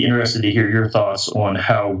I would be interested to hear your thoughts on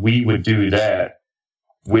how we would do that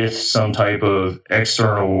with some type of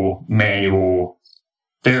external manual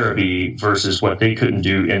therapy versus what they couldn't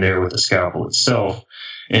do in there with the scalpel itself.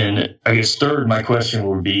 And I guess third, my question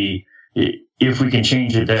would be, if we can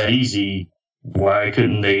change it that easy, why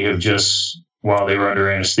couldn't they have just, while they were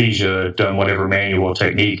under anesthesia, done whatever manual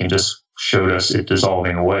technique and just showed us it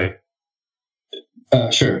dissolving away?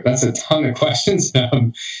 Sure. That's a ton of questions.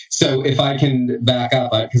 So if I can back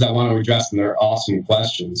up, because I want to address them, they're awesome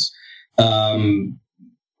questions.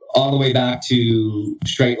 All the way back to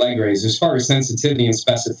straight leg raise. As far as sensitivity and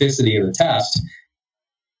specificity of the test,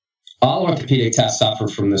 all orthopedic tests suffer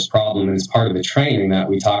from this problem, and it's part of the training that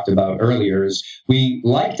we talked about earlier. Is we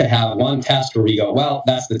like to have one test where we go, well,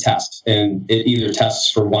 that's the test, and it either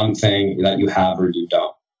tests for one thing that you have or you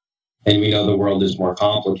don't. And we know the world is more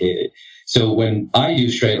complicated. So when I do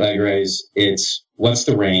straight leg raise, it's what's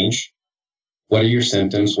the range? What are your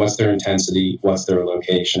symptoms? What's their intensity? What's their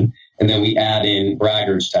location? And then we add in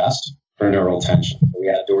Bragger's test for neural tension. We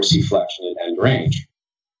add dorsiflexion and end range.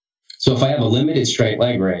 So if I have a limited straight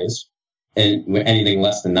leg raise and anything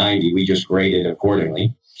less than 90, we just grade it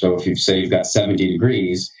accordingly. So if you say you've got 70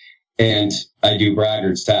 degrees and I do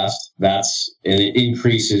Bragard's test, and it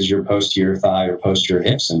increases your posterior thigh or posterior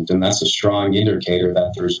hip symptom, that's a strong indicator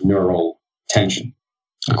that there's neural tension.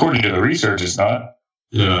 According to the research, it's not.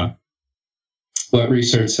 Yeah. What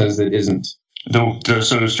research says it isn't? So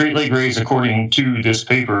the straight leg raise, according to this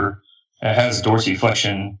paper, has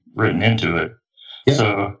dorsiflexion written into it. Yep.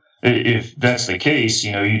 So if that's the case,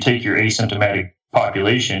 you take your asymptomatic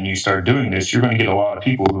population, you start doing this, you're going to get a lot of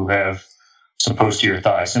people who have some posterior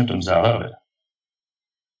thigh symptoms out of it.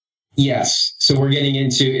 Yes. So we're getting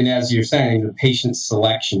into, and as you're saying, the patient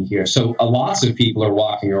selection here. So lots of people are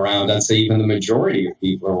walking around. I'd say even the majority of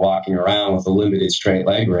people are walking around with a limited straight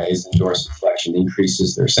leg raise, and dorsiflexion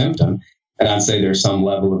increases their symptom. And I'd say there's some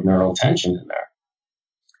level of neural tension in there.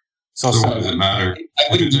 So what does it matter?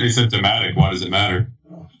 If it's asymptomatic, why does it matter?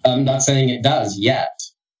 I'm not saying it does yet.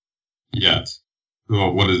 Yet.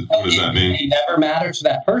 Well, what does that mean? It never matter to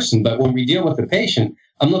that person. But when we deal with the patient,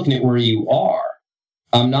 I'm looking at where you are.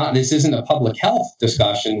 This isn't a public health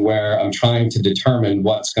discussion where I'm trying to determine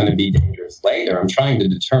what's going to be dangerous later. I'm trying to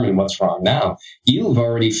determine what's wrong now. You've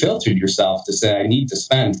already filtered yourself to say, I need to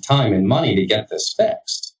spend time and money to get this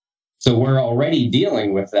fixed. So we're already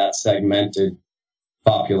dealing with that segmented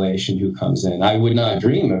population who comes in. I would not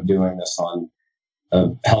dream of doing this on a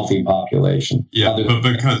healthy population. Yeah,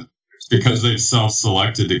 but because they've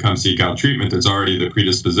self-selected to come seek out treatment, there's already the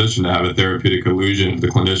predisposition to have a therapeutic illusion of the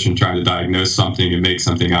clinician trying to diagnose something and make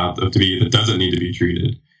something out of to be that doesn't need to be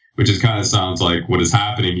treated, which is kind of sounds like what is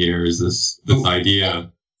happening here is this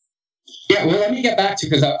idea. Yeah, well, let me get back to,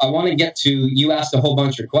 because I want to get to, you asked a whole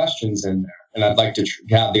bunch of questions in there, and I'd like to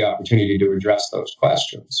have the opportunity to address those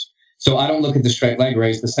questions. So I don't look at the straight leg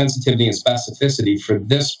raise, the sensitivity and specificity for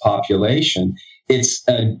this population. It's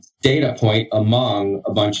a data point among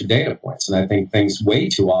a bunch of data points. And I think things way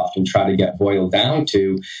too often try to get boiled down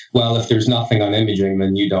to, well, if there's nothing on imaging,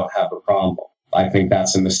 then you don't have a problem. I think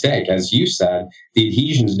that's a mistake. As you said, the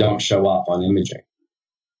adhesions don't show up on imaging.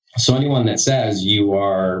 So anyone that says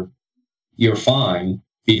you're fine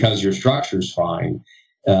because your structure's fine,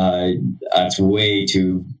 that's way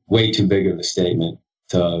too big of a statement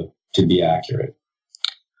to be accurate.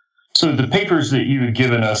 So the papers that you had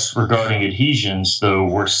given us regarding adhesions, though,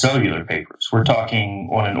 were cellular papers. We're talking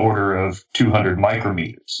on an order of 200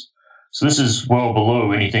 micrometers. So this is well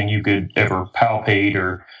below anything you could ever palpate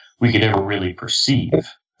or we could ever really perceive.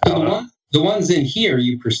 So the ones in here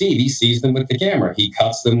you perceive, he sees them with the camera. He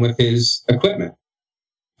cuts them with his equipment.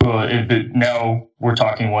 Well, but now we're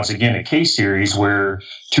talking once again a case series where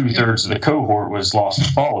 2/3 of the cohort was lost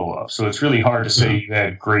to follow-up. So it's really hard to say you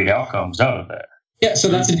had great outcomes out of that. Yeah, so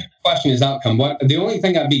that's a different question, is outcome. The only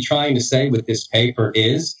thing I'd be trying to say with this paper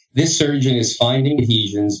is this surgeon is finding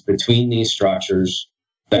adhesions between these structures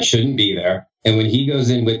that shouldn't be there. And when he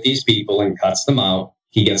goes in with these people and cuts them out,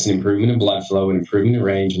 he gets an improvement in blood flow, an improvement in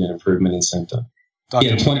range, and an improvement in symptom. He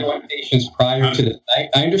had 21 patients prior to the...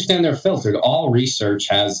 I understand they're filtered. All research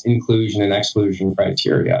has inclusion and exclusion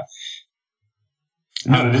criteria.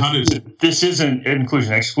 No, this isn't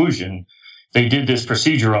inclusion-exclusion. They did this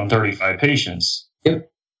procedure on 35 patients.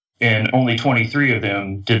 Yep. And only 23 of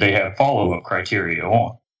them did they have follow-up criteria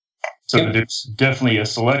on. So Yep. There's definitely a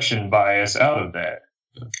selection bias out of that.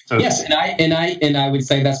 So Yes, and I would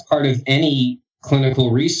say that's part of any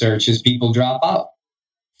clinical research is people drop out.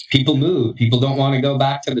 People move. People don't want to go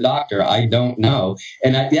back to the doctor. I don't know.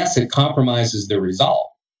 And yes, it compromises the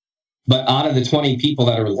result. But out of the 20 people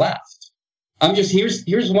that are left,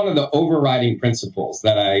 here's one of the overriding principles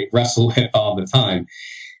that I wrestle with all the time,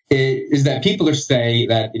 is that people are saying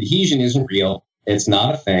that adhesion isn't real. It's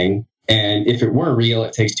not a thing. And if it were real,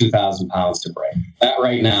 it takes 2,000 pounds to break. That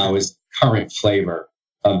right now is current flavor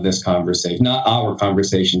of this conversation, not our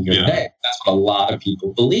conversation here today. That's what a lot of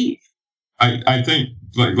people believe. I think,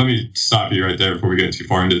 let me stop you right there before we get too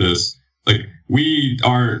far into this. We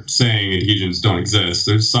aren't saying adhesions don't exist.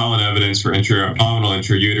 There's solid evidence for intra-abdominal,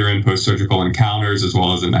 intrauterine, post-surgical encounters, as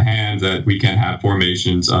well as in the hand, that we can have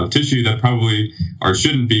formations of tissue that probably or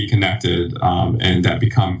shouldn't be connected, and that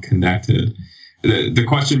become connected. The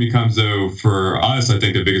question becomes, though, for us, I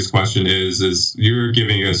think the biggest question is you're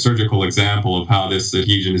giving a surgical example of how this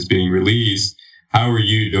adhesion is being released. How are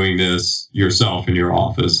you doing this yourself in your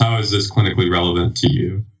office? How is this clinically relevant to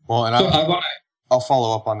you? Well, and I'll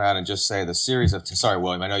follow up on that and just say the series of, sorry,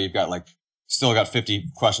 William, I know you've got still got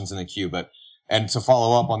 50 questions in the queue, and to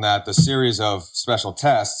follow up on that, the series of special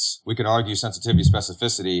tests, we can argue sensitivity,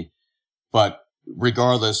 specificity, but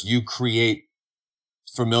regardless, you create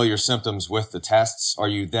familiar symptoms with the tests. Are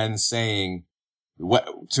you then saying,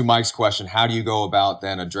 to Mike's question, how do you go about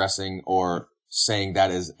then addressing or saying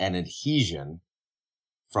that is an adhesion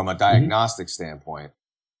from a diagnostic standpoint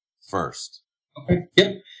first. Okay.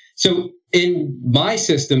 Yep. So in my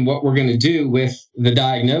system, what we're going to do with the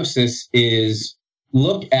diagnosis is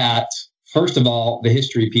look at, first of all, the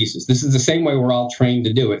history pieces. This is the same way we're all trained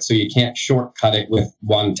to do it, so you can't shortcut it with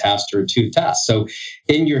one test or two tests. So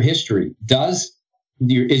in your history,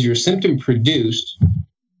 is your symptom produced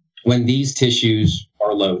when these tissues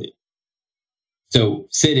are loaded? So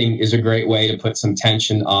sitting is a great way to put some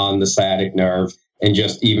tension on the sciatic nerve and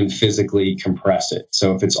just even physically compress it.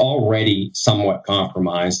 So if it's already somewhat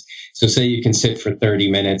compromised, so say you can sit for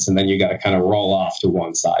 30 minutes and then you got to kind of roll off to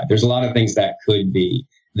one side. There's a lot of things that could be.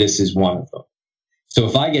 This is one of them. So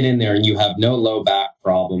if I get in there and you have no low back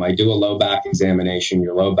problem, I do a low back examination,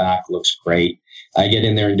 your low back looks great. I get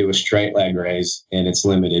in there and do a straight leg raise and it's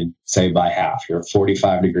limited, say by half. You're at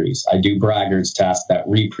 45 degrees. I do Bragard's test that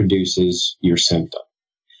reproduces your symptom.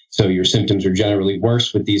 So your symptoms are generally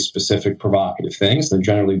worse with these specific provocative things. They're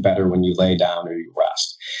generally better when you lay down or you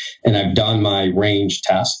rest. And I've done my range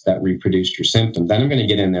test that reproduced your symptom. Then I'm going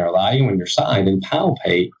to get in there, lie you on your side and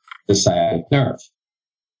palpate the sciatic nerve.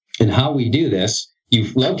 And how we do this,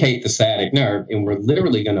 you locate the sciatic nerve and we're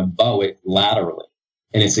literally going to bow it laterally.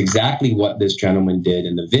 And it's exactly what this gentleman did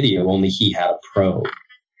in the video, only he had a probe.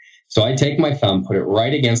 So I take my thumb, put it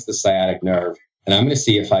right against the sciatic nerve, and I'm going to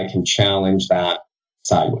see if I can challenge that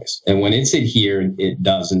sideways. And when it's adhered, it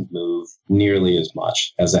doesn't move nearly as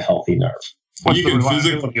much as a healthy nerve. What's the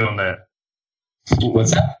reliability on that?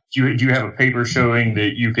 What's that? Do you have a paper showing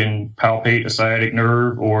that you can palpate a sciatic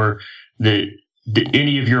nerve, or that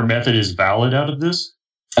any of your method is valid out of this?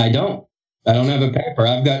 I don't have a paper.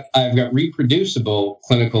 I've got reproducible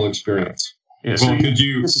clinical experience. Yeah, so could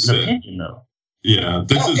you? This is opinion, though. Yeah,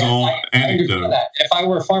 this is all anecdote. If I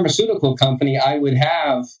were a pharmaceutical company, I would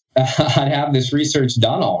have I'd have this research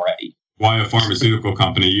done already. Why a pharmaceutical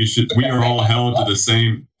company? We are all held to the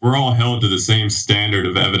same. We're all held to the same standard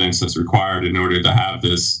of evidence that's required in order to have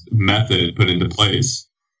this method put into place.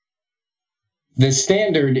 The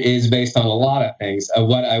standard is based on a lot of things.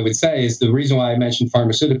 What I would say is the reason why I mentioned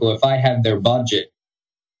pharmaceutical, if I had their budget,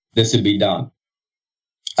 this would be done.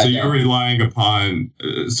 So you're relying upon,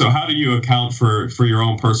 so how do you account for your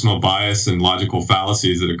own personal bias and logical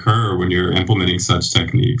fallacies that occur when you're implementing such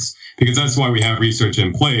techniques? Because that's why we have research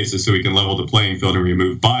in place, is so we can level the playing field and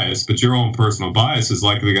remove bias. But your own personal bias is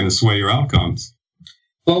likely going to sway your outcomes.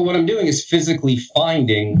 Well, what I'm doing is physically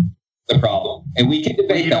finding the problem, and we can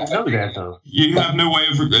debate that. You don't know that, though. You have no way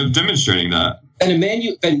of demonstrating that.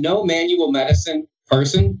 And no manual medicine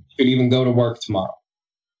person should even go to work tomorrow.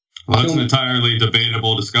 Well, that's an entirely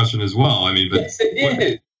debatable discussion as well. I mean, but yes, it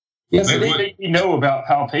is. Yes, it is. You know about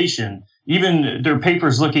palpation. Even there are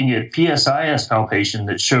papers looking at PSIS palpation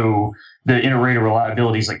that show the inter-rater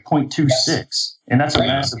reliability is like 0.26, yes. And that's a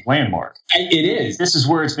massive landmark. It is. This is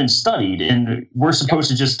where it's been studied, and we're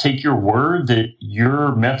supposed to just take your word that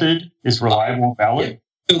your method is reliable and valid.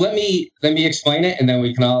 So let me explain it, and then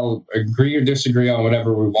we can all agree or disagree on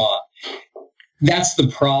whatever we want. That's the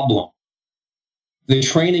problem. The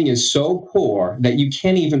training is so poor that you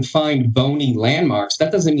can't even find bony landmarks.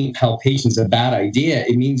 That doesn't mean palpation's a bad idea.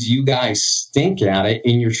 It means you guys stink at it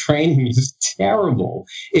and your training is terrible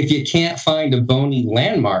if you can't find a bony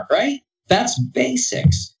landmark, right? That's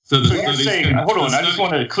basics. So you're saying, hold on, I just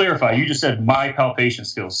want to clarify. You just said my palpation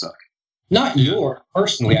skills suck. Not your,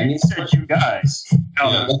 personally. You said you guys.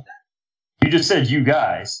 Yeah. You just said you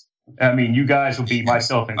guys. I mean, you guys will be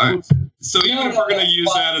myself included. Right. So even if we're going to use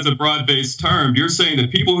that as a broad-based term, you're saying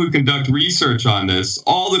that people who conduct research on this,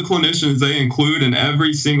 all the clinicians they include in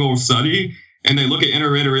every single study, and they look at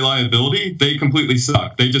inter-rater reliability, they completely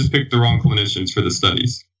suck. They just picked the wrong clinicians for the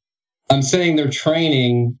studies. I'm saying their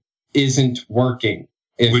training isn't working.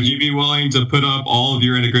 Would you be willing to put up all of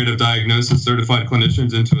your integrative diagnosis certified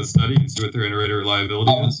clinicians into a study and see what their inter-rater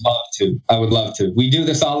reliability is? I would love to. We do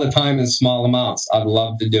this all the time in small amounts. I'd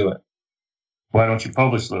love to do it. Why don't you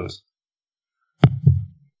publish those?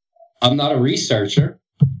 I'm not a researcher.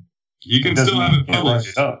 You can still have it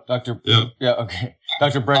published. Dr. Yep. Yeah, okay.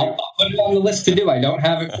 Dr. Brady. I'll put it on the list to do. I don't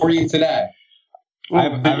have it for you today.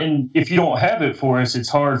 Well, and if you don't have it for us, it's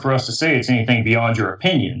hard for us to say it's anything beyond your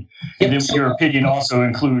opinion. And then your opinion also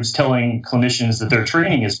includes telling clinicians that their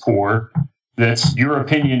training is poor. That's your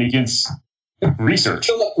opinion against research.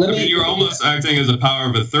 So you're almost acting as a power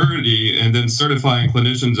of authority and then certifying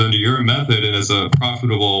clinicians under your method and as a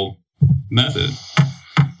profitable method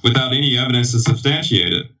without any evidence to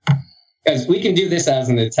substantiate it. Because we can do this as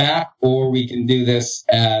an attack, or we can do this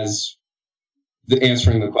as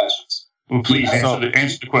answering the questions. Well, please answer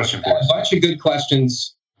the question for us. A bunch of good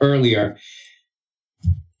questions earlier.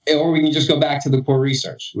 or we can just go back to the core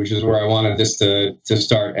research, which is where I wanted this to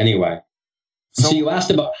start anyway. So you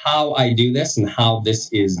asked about how I do this and how this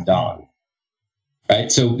is done,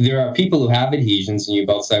 right? So there are people who have adhesions, and you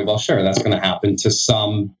both say, well, sure, that's going to happen to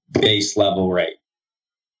some base level rate.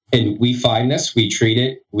 And we find this, we treat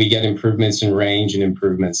it, we get improvements in range and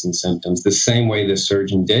improvements in symptoms, the same way the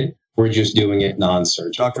surgeon did. We're just doing it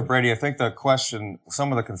non-surgical. Dr. Brady, I think the question,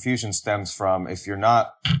 some of the confusion stems from if you're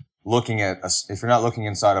not looking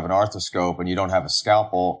inside of an arthroscope and you don't have a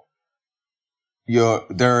scalpel,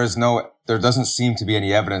 there doesn't seem to be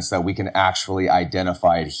any evidence that we can actually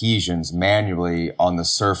identify adhesions manually on the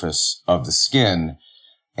surface of the skin.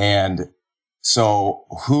 And so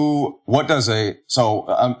I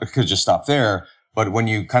could just stop there, but when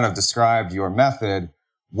you kind of described your method,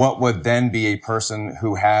 what would then be a person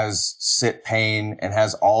who has sit pain and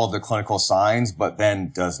has all of the clinical signs, but then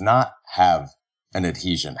does not have an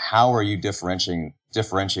adhesion? How are you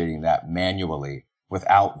differentiating that manually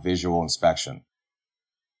without visual inspection?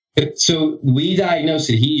 So we diagnose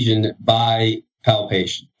adhesion by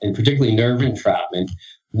palpation, and particularly nerve entrapment,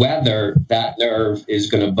 whether that nerve is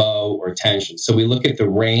going to bow or tension. So we look at the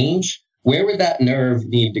range. Where would that nerve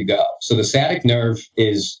need to go? So the sciatic nerve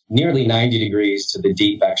is nearly 90 degrees to the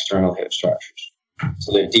deep external hip structures.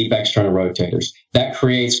 So the deep external rotators. That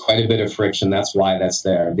creates quite a bit of friction. That's why that's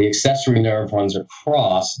there. The accessory nerve runs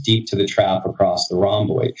across deep to the trap across the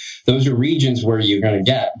rhomboid. Those are regions where you're going to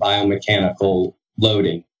get biomechanical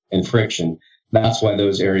loading and friction. That's why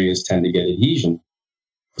those areas tend to get adhesion.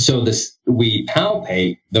 So we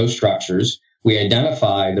palpate those structures. We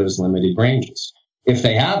identify those limited ranges. If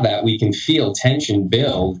they have that, we can feel tension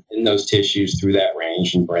build in those tissues through that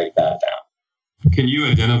range and break that down. Can you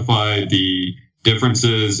identify the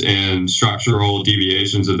differences in structural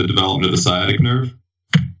deviations of the development of the sciatic nerve?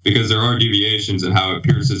 Because there are deviations in how it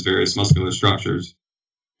pierces various muscular structures.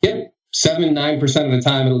 Yep. 7-9% of the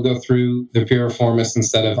time, it'll go through the piriformis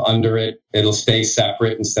instead of under it. It'll stay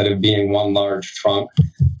separate instead of being one large trunk.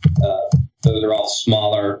 Those are all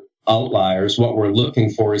smaller outliers. What we're looking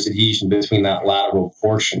for is adhesion between that lateral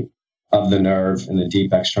portion of the nerve and the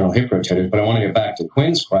deep external hip rotators. But I want to get back to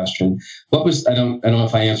Quinn's question. I don't know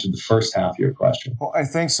if I answered the first half of your question. Well, I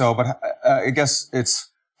think so, but I guess it's,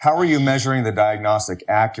 how are you measuring the diagnostic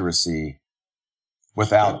accuracy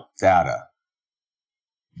without data?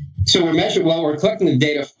 So we're collecting the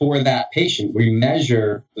data for that patient. We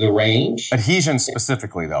measure the range. Adhesion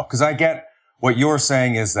specifically, though, because I get what you're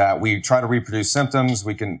saying is that we try to reproduce symptoms,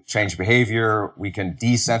 we can change behavior, we can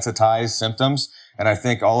desensitize symptoms. And I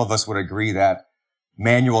think all of us would agree that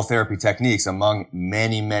manual therapy techniques, among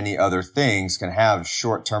many, many other things, can have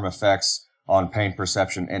short-term effects on pain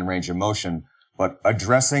perception and range of motion. But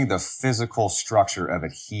addressing the physical structure of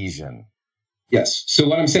adhesion. Yes. So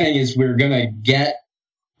what I'm saying is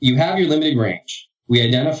you have your limited range. We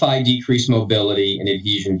identify decreased mobility and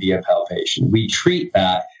adhesion via palpation. We treat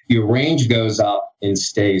that. Your range goes up and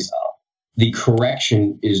stays up. The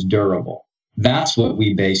correction is durable. That's what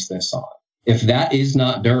we base this on. If that is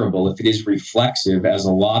not durable, if it is reflexive, as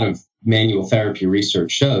a lot of manual therapy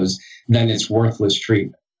research shows, then it's worthless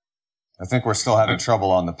treatment. I think we're still having trouble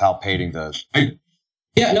on the palpating guys, I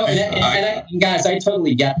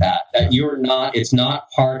totally get that it's not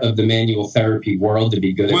part of the manual therapy world to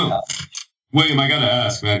be good at that. William, I got to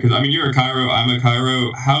ask, man, because you're a chiro, I'm a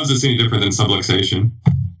chiro. How is this any different than subluxation?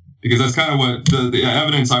 Because that's kind of what the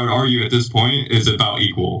evidence, I would argue at this point, is about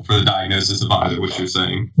equal for the diagnosis of either, what you're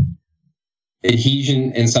saying.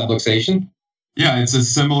 Adhesion and subluxation? Yeah, it's a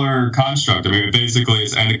similar construct. Basically,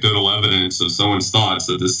 it's anecdotal evidence of someone's thoughts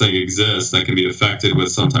that this thing exists that can be affected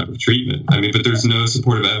with some type of treatment. But there's no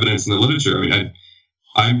supportive evidence in the literature.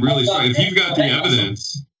 I'm really sorry. If you've got the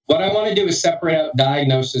evidence... What I want to do is separate out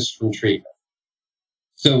diagnosis from treatment.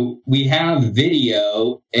 So we have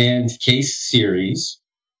video and case series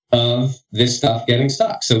of this stuff getting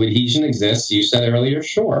stuck. So adhesion exists. You said earlier,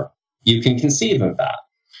 sure, you can conceive of that.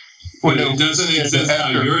 Well, it doesn't exist how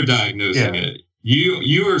you're diagnosing it.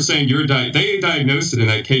 You are saying they diagnosed it in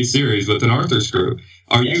that case series with an arthroscope.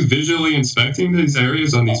 Are you visually inspecting these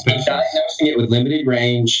areas on these patients? I'm diagnosing it with limited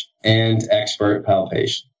range and expert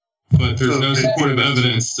palpation. But there's no supportive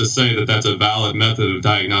evidence to say that that's a valid method of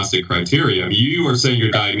diagnostic criteria. You are saying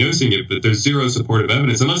you're diagnosing it, but there's zero supportive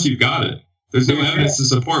evidence unless you've got it. There's no evidence to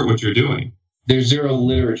support what you're doing. There's zero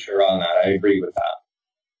literature on that. I agree with that.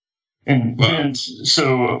 And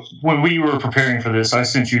so when we were preparing for this, I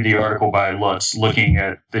sent you the article by Lutz looking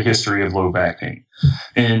at the history of low back pain.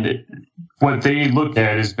 And what they looked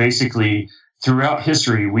at is basically throughout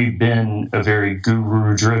history, we've been a very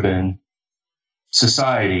guru-driven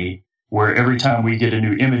society where every time we get a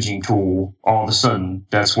new imaging tool, all of a sudden,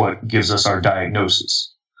 that's what gives us our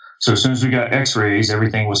diagnosis. So as soon as we got x-rays,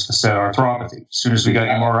 everything was facet arthropathy. As soon as we got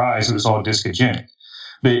MRIs, it was all discogenic.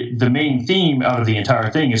 But the main theme out of the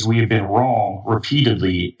entire thing is we have been wrong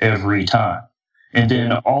repeatedly every time. And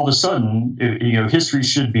then all of a sudden, history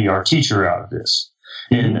should be our teacher out of this.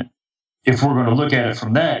 And if we're going to look at it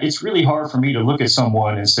from that, it's really hard for me to look at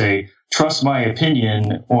someone and say, trust my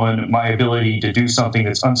opinion on my ability to do something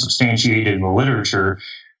that's unsubstantiated in the literature.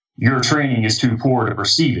 Your training is too poor to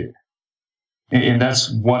perceive it. And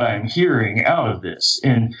that's what I'm hearing out of this.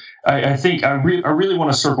 And I think I really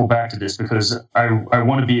want to circle back to this because I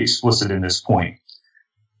want to be explicit in this point.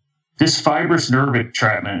 This fibrous nerve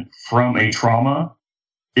entrapment from a trauma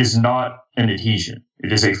is not an adhesion.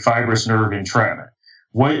 It is a fibrous nerve entrapment.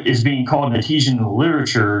 What is being called an adhesion in the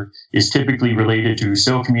literature is typically related to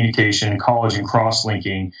cell communication, collagen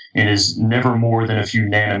cross-linking, and is never more than a few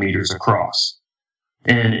nanometers across.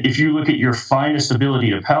 And if you look at your finest ability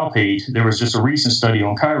to palpate, there was just a recent study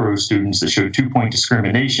on Chiro students that showed 2-point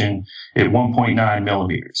discrimination at 1.9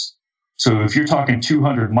 millimeters. So if you're talking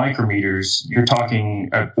 200 micrometers, you're talking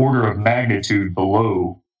an order of magnitude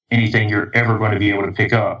below anything you're ever going to be able to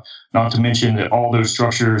pick up. Not to mention that all those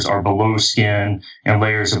structures are below skin and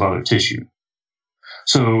layers of other tissue.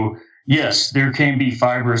 So yes, there can be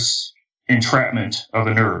fibrous entrapment of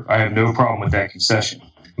a nerve. I have no problem with that concession.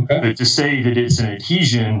 Okay. But to say that it's an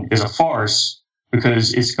adhesion is a farce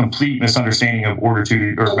because it's a complete misunderstanding of order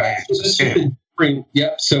to or magnitude to scale.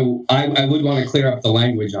 Yep. So I would want to clear up the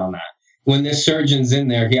language on that. When this surgeon's in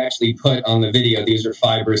there, he actually put on the video, these are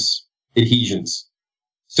fibrous adhesions.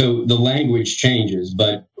 So the language changes,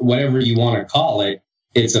 but whatever you want to call it,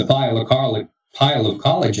 it's a pile of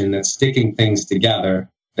collagen that's sticking things together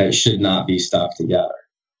that should not be stuck together.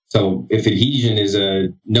 So if adhesion is a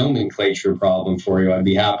nomenclature problem for you, I'd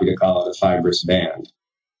be happy to call it a fibrous band.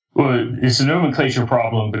 Well, it's a nomenclature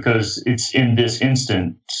problem because it's in this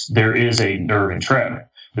instance, there is a nerve entrapment.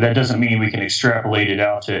 But that doesn't mean we can extrapolate it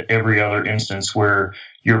out to every other instance where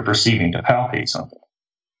you're perceiving to palpate something.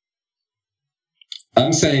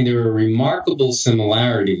 I'm saying there are remarkable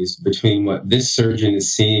similarities between what this surgeon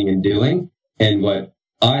is seeing and doing and what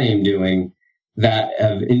I am doing that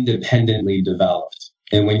have independently developed.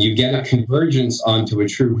 And when you get a convergence onto a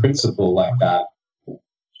true principle like that, it's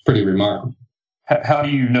pretty remarkable. How do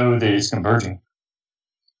you know that it's converging?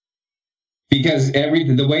 Because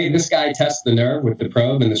the way this guy tests the nerve with the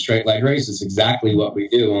probe and the straight leg raise is exactly what we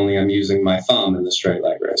do, only I'm using my thumb in the straight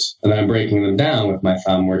leg raise. And then I'm breaking them down with my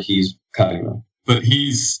thumb where he's cutting them. But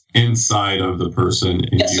he's inside of the person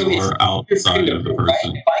and you are outside of the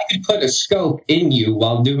person. Right? If I could put a scope in you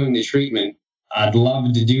while doing the treatment, I'd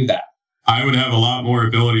love to do that. I would have a lot more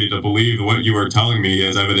ability to believe what you are telling me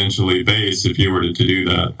is evidentially based if you were to do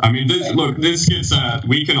that. I mean, this gets at,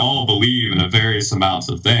 we can all believe in various amounts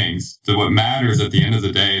of things. So what matters at the end of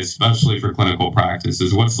the day, especially for clinical practice,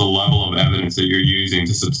 is what's the level of evidence that you're using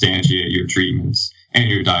to substantiate your treatments and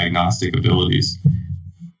your diagnostic abilities.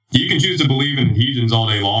 You can choose to believe in adhesions all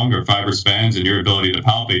day long or fibrous bands and your ability to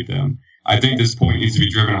palpate them. I think this point needs to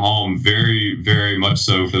be driven home very, very much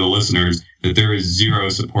so for the listeners that there is zero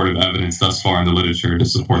supportive evidence thus far in the literature to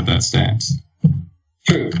support that stance.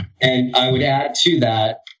 True. And I would add to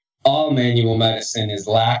that, all manual medicine is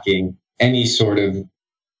lacking any sort of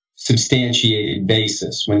substantiated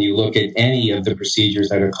basis when you look at any of the procedures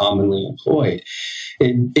that are commonly employed.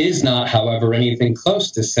 It is not, however, anything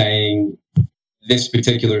close to saying this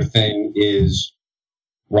particular thing is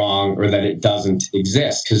wrong or that it doesn't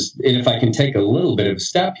exist. Because if I can take a little bit of a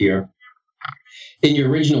step here, in your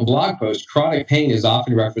original blog post, chronic pain is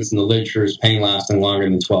often referenced in the literature as pain lasting longer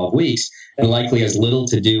than 12 weeks and likely has little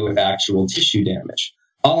to do with actual tissue damage.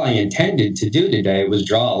 All I intended to do today was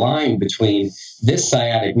draw a line between this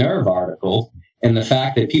sciatic nerve article and the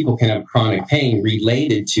fact that people can have chronic pain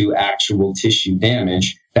related to actual tissue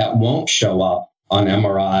damage that won't show up on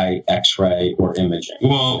MRI, X-ray, or imaging.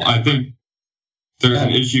 Well, I think there's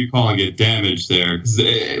an issue calling it damage there. Because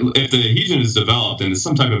if the adhesion is developed and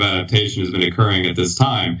some type of adaptation has been occurring at this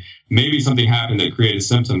time, maybe something happened that created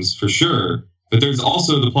symptoms for sure. But there's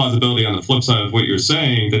also the plausibility on the flip side of what you're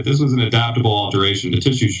saying that this was an adaptable alteration to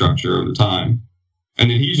tissue structure over time.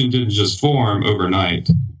 An adhesion didn't just form overnight.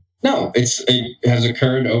 No, it has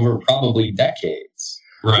occurred over probably decades.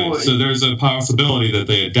 Right. So there's a possibility that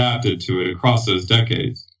they adapted to it across those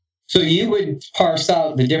decades. So you would parse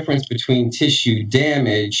out the difference between tissue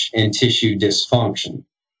damage and tissue dysfunction.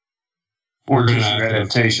 Or tissue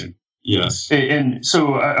adaptation. Yes. And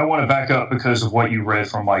so I want to back up because of what you read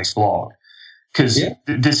from Mike's blog. because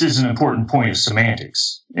this is an important point of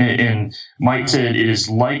semantics. And Mike said it is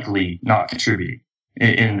likely not contributing.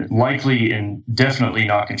 And likely and definitely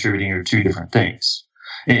not contributing are two different things.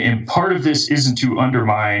 And part of this isn't to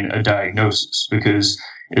undermine a diagnosis, because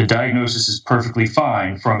a diagnosis is perfectly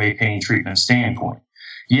fine from a pain treatment standpoint.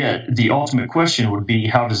 Yet the ultimate question would be,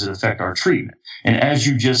 how does it affect our treatment? And as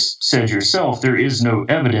you just said yourself, there is no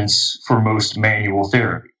evidence for most manual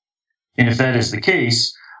therapy. And if that is the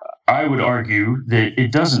case, I would argue that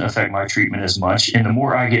it doesn't affect my treatment as much. And the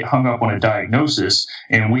more I get hung up on a diagnosis,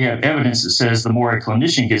 and we have evidence that says the more a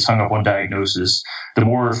clinician gets hung up on diagnosis, the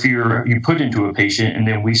more fear you put into a patient, and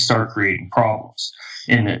then we start creating problems.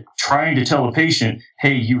 And trying to tell a patient,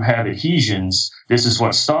 hey, you have adhesions, this is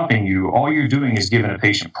what's stopping you, all you're doing is giving a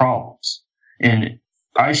patient problems. And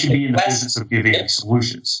I should be in the business of giving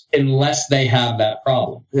solutions. Unless they have that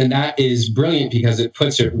problem. And that is brilliant because it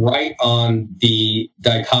puts it right on the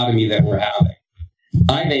dichotomy that we're having.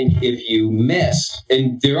 I think if you miss,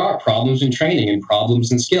 and there are problems in training and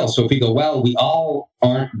problems in skills. So if we go, well, we all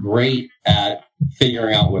aren't great at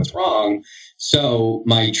figuring out what's wrong, so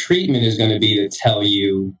my treatment is going to be to tell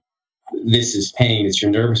you this is pain, it's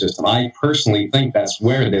your nervous system. I personally think that's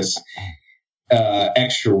where this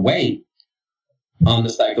extra weight on the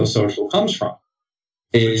psychosocial comes from.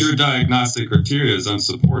 But your diagnostic criteria is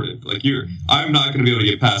unsupported. Like I'm not going to be able to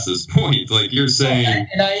get past this point. Like you're saying,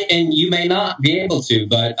 and you may not be able to,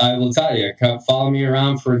 but I will tell you, come follow me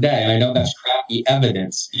around for a day. And I know that's crappy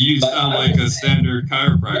evidence. You sound like a standard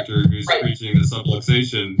chiropractor who's preaching the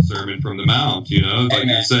subluxation sermon from the mount. You know, like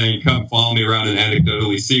you're saying, come follow me around and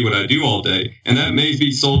anecdotally see what I do all day, and that may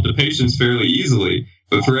be sold to patients fairly easily.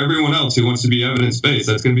 But for everyone else who wants to be evidence-based,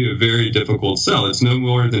 that's going to be a very difficult sell. It's no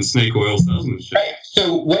more than snake oil salesmanship. Right.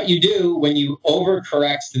 So what you do when you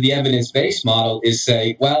overcorrect to the evidence-based model is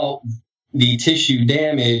say, well, the tissue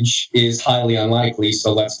damage is highly unlikely,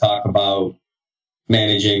 so let's talk about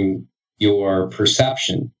managing your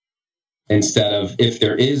perception instead of, if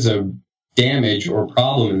there is a damage or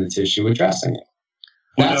problem in the tissue, addressing it.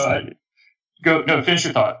 Finish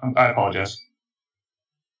your thought. I apologize.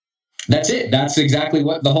 That's it. That's exactly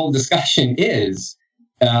what the whole discussion is,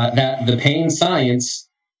 that the pain science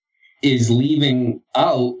is leaving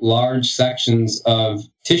out large sections of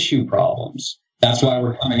tissue problems. That's why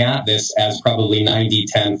we're coming at this as probably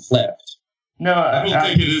 90-10 flipped. No, I don't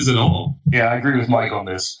think it is at all. Yeah, I agree with Mike on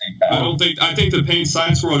this. I think the pain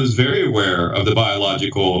science world is very aware of the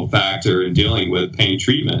biological factor in dealing with pain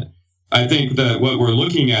treatment. I think that what we're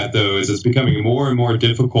looking at, though, is it's becoming more and more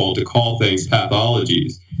difficult to call things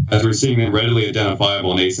pathologies, as we're seeing them readily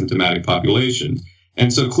identifiable in asymptomatic populations.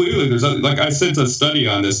 And so clearly, I sent a study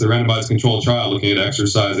on this, the randomized controlled trial looking at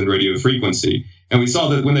exercise and radio frequency. And we saw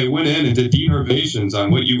that when they went in and did denervations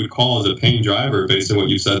on what you would call as a pain driver, based on what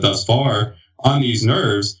you've said thus far, on these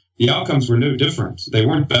nerves, the outcomes were no different. They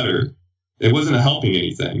weren't better. It wasn't helping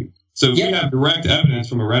anything. So if we have direct evidence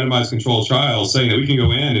from a randomized controlled trial saying that we can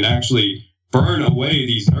go in and actually burn away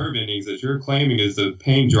these nerve endings that you're claiming is the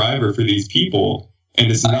pain driver for these people, and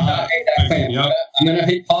it's not. I'm going to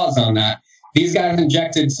hit pause on that. These guys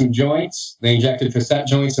injected some joints. They injected facet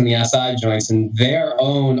joints and the SI joints, and their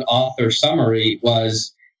own author summary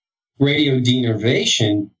was radio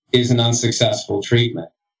denervation is an unsuccessful treatment.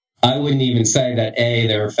 I wouldn't even say that A,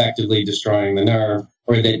 they're effectively destroying the nerve,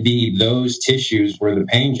 or that B, those tissues were the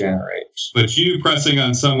pain generators. But you pressing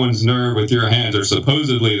on someone's nerve with your hands, or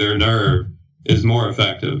supposedly their nerve, is more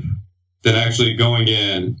effective than actually going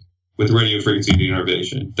in with radio frequency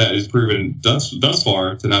denervation. That is proven thus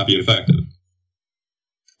far to not be effective.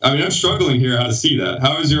 I mean, I'm struggling here how to see that.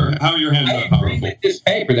 How are your hands that powerful? I agree with this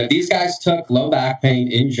paper that these guys took low back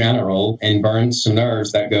pain in general and burned some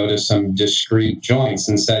nerves that go to some discrete joints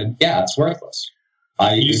and said, yeah, it's worthless.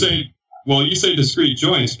 You say discrete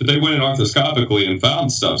joints, but they went in arthroscopically and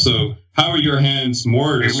found stuff. So how are your hands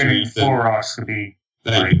more discrete than fluoroscopy?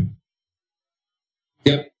 Thank you.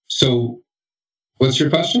 Yep. So what's your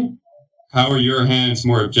question? How are your hands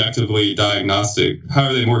more objectively diagnostic? How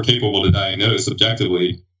are they more capable to diagnose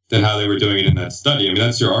objectively than how they were doing it in that study? I mean,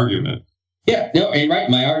 that's your argument. Yeah, no, and right.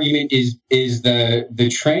 My argument is the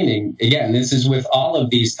training. Again, this is with all of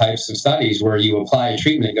these types of studies where you apply a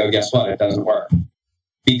treatment and go, guess what? It doesn't work.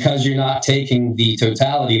 Because you're not taking the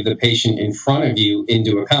totality of the patient in front of you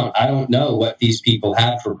into account. I don't know what these people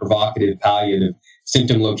had for provocative, palliative,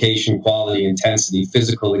 symptom location, quality, intensity,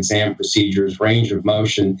 physical exam procedures, range of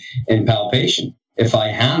motion, and palpation. If I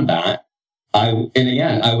had that, I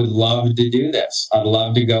would love to do this. I'd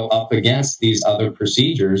love to go up against these other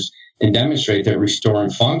procedures and demonstrate that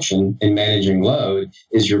restoring function and managing load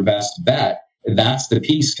is your best bet. That's the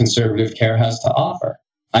piece conservative care has to offer.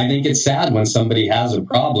 I think it's sad when somebody has a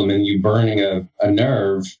problem and you burning a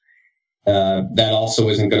nerve that also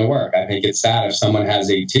isn't going to work. I think it's sad if someone has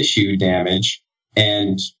a tissue damage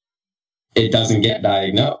and it doesn't get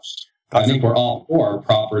diagnosed. I think we're all for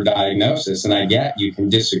proper diagnosis, and I get you can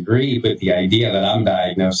disagree with the idea that I'm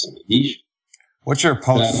diagnosing adhesion. What's your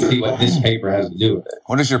post? I don't see what this paper has to do with it.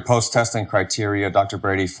 What is your post-testing criteria, Dr.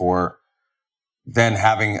 Brady, for then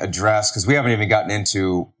having addressed, because we haven't even gotten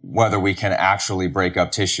into whether we can actually break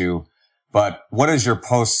up tissue, but what is your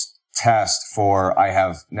post-test for I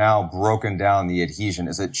have now broken down the adhesion?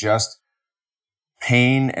 Is it just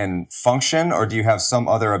pain and function, or do you have some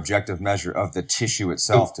other objective measure of the tissue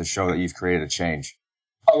itself to show that you've created a change?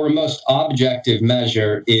 Our most objective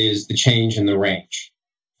measure is the change in the range.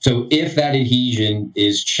 So if that adhesion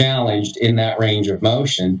is challenged in that range of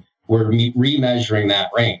motion, we're remeasuring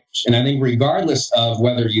that range. And I think regardless of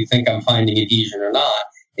whether you think I'm finding adhesion or not,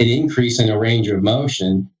 an increase in a range of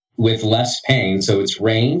motion with less pain. So it's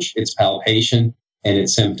range, it's palpation, and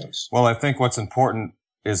it's symptoms. Well, I think what's important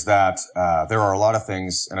is that there are a lot of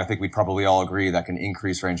things, and I think we probably all agree, that can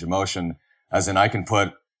increase range of motion. As in, I can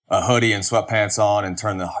put a hoodie and sweatpants on and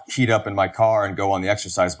turn the heat up in my car and go on the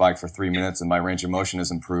exercise bike for 3 minutes and my range of motion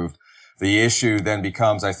is improved. The issue then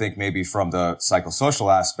becomes, I think, maybe from the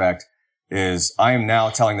psychosocial aspect, is I am now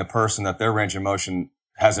telling the person that their range of motion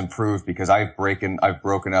has improved because I've broken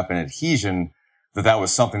up an adhesion, that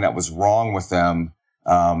was something that was wrong with them.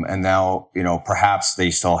 And now, perhaps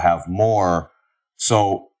they still have more.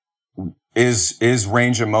 So is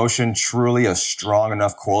range of motion truly a strong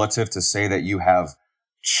enough correlative to say that you have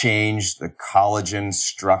changed the collagen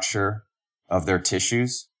structure of their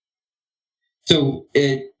tissues? So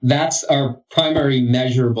that's our primary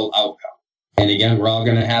measurable outcome. And again, we're all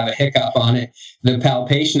going to have a hiccup on it. The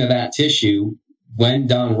palpation of that tissue, when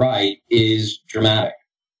done right, is dramatic.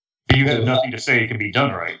 You have nothing to say it can be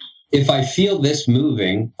done right. If I feel this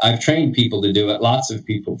moving, I've trained people to do it, lots of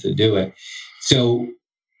people to do it. So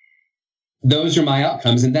those are my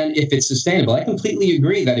outcomes. And then if it's sustainable, I completely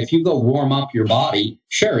agree that if you go warm up your body,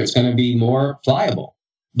 sure, it's going to be more pliable.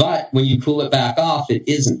 But when you cool it back off, it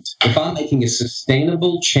isn't. If I'm making a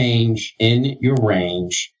sustainable change in your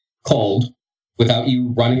range, cold, without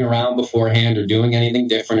you running around beforehand or doing anything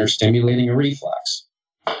different or stimulating a reflex,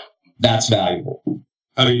 that's valuable.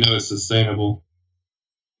 How do you know it's sustainable?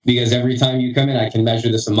 Because every time you come in, I can measure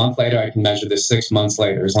this a month later, I can measure this 6 months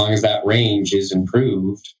later. As long as that range is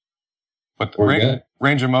improved, but we're good.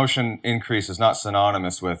 Range of motion increase is not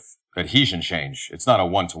synonymous with adhesion change. It's not a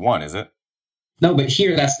one-to-one, is it? No, but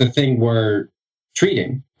here, that's the thing we're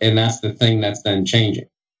treating, and that's the thing that's then changing.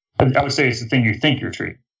 I would say it's the thing you think you're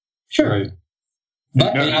treating. Sure. Right.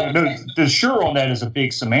 But the sure on that is a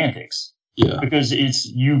big semantics. Yeah. Because it's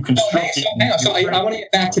you constructed. So I want to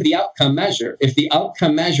get back to the outcome measure. If the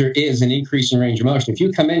outcome measure is an increase in range of motion, if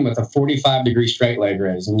you come in with a 45-degree straight leg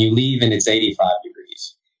raise and you leave and it's 85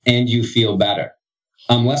 degrees and you feel better,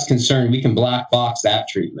 I'm less concerned. We can black box that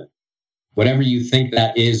treatment. Whatever you think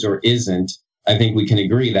that is or isn't, I think we can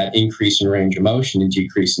agree that increase in range of motion and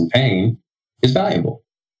decrease in pain is valuable.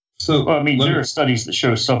 So, there are studies that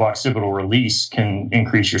show suboccipital release can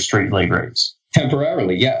increase your straight leg raise.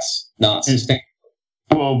 Temporarily, yes, not sustainable.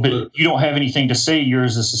 Well, but you don't have anything to say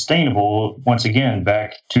yours is sustainable. Once again,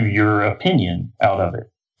 back to your opinion out of it.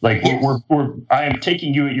 Like yes. I am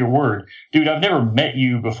taking you at your word, dude. I've never met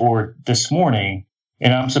you before this morning,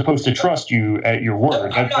 and I'm supposed to trust you at your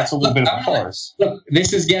word. That's a little bit of a farce. Look,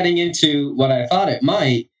 this is getting into what I thought it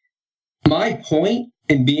might. My point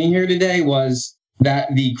in being here today was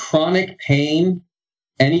that the chronic pain,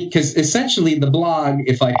 because essentially the blog,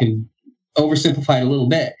 if I can oversimplify it a little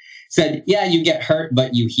bit, said, yeah, you get hurt,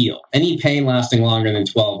 but you heal. Any pain lasting longer than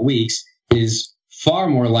 12 weeks is far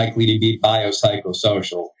more likely to be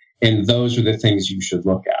biopsychosocial, and those are the things you should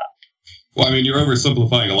look at. Well, you're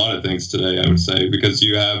oversimplifying a lot of things today, I would say, because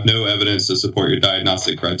you have no evidence to support your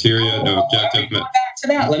diagnostic criteria, no objective. Back to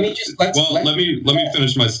that. Let me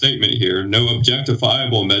finish my statement here. No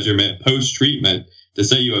objectifiable measurement post-treatment to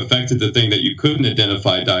say you affected the thing that you couldn't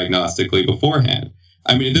identify diagnostically beforehand.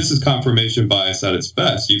 This is confirmation bias at its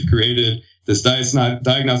best. You've created this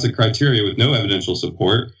diagnostic criteria with no evidential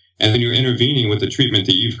support, and then you're intervening with the treatment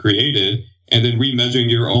that you've created, and then remeasuring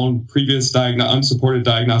your own previous unsupported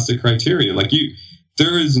diagnostic criteria.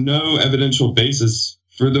 There is no evidential basis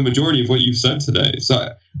for the majority of what you've said today. So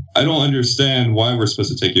I don't understand why we're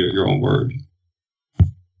supposed to take you at your own word.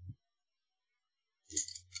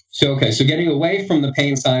 So getting away from the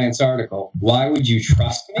Pain Science article, why would you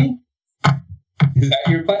trust me? Is that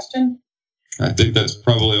your question? I think that's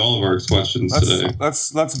probably all of our questions today.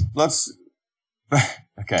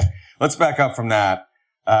 Okay. Let's back up from that.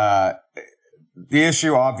 The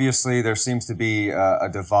issue, obviously, there seems to be a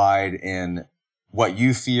divide in what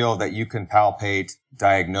you feel that you can palpate,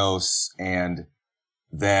 diagnose, and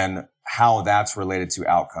then how that's related to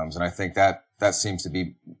outcomes. And I think that seems to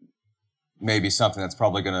be maybe something that's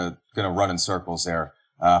probably going to run in circles there.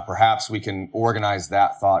 Perhaps we can organize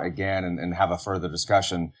that thought again and have a further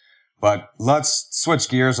discussion. But let's switch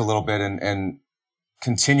gears a little bit and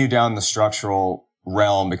continue down the structural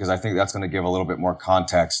realm, because I think that's going to give a little bit more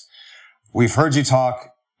context. We've heard you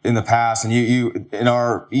talk in the past, and you in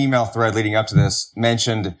our email thread leading up to this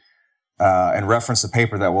mentioned and referenced a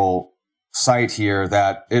paper that we'll cite here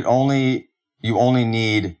that you only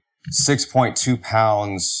need 6.2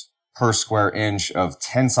 pounds per square inch of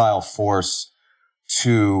tensile force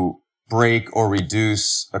to break or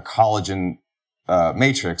reduce a collagen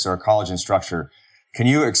matrix or a collagen structure. Can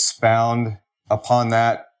you expound upon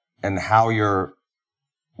that and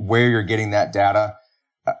where you're getting that data?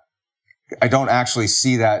 I don't actually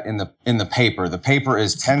see that in the paper. The paper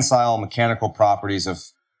is tensile mechanical properties of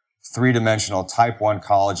three-dimensional type 1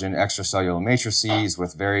 collagen extracellular matrices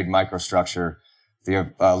with varied microstructure.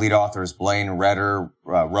 The lead author is Blaine Roeder.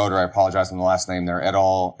 I apologize on the last name there, et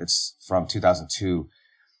al. It's from 2002.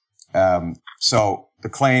 So the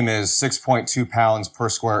claim is 6.2 pounds per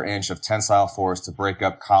square inch of tensile force to break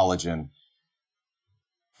up collagen.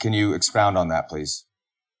 Can you expound on that, please?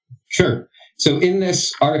 Sure. So in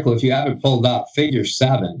this article, if you have it pulled up, figure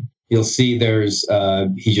 7, you'll see there's,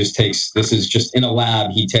 this is just in a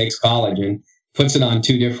lab, he takes collagen, puts it on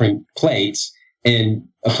 2 different plates, and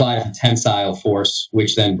applies a tensile force,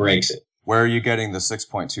 which then breaks it. Where are you getting the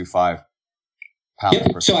 6.25 pounds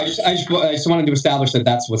per So I just wanted to establish that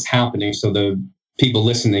that's what's happening, so the people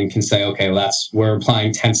listening can say, okay, well, we're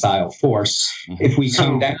applying tensile force. Mm-hmm. If we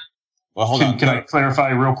come down... Well, hold on. Can I clarify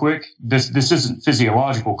real quick? This isn't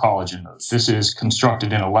physiological collagen. This is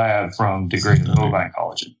constructed in a lab from degraded bovine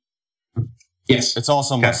collagen. Yes, it's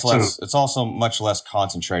also much less. It's also much less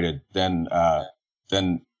concentrated than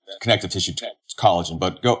connective tissue collagen.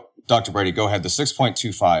 But go, Dr. Brady, go ahead. The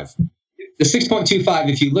 6.25. The 6.25.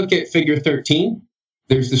 If you look at figure 13,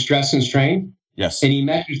 there's the stress and strain. Yes, and he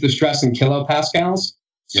measures the stress in kilopascals.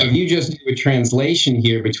 So if you just do a translation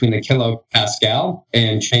here between the kilopascal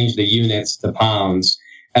and change the units to pounds,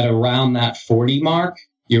 at around that 40 mark,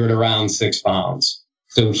 you're at around 6 pounds.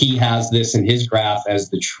 So he has this in his graph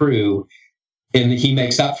as the true, and he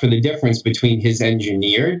makes up for the difference between his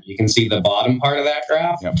engineered. You can see the bottom part of that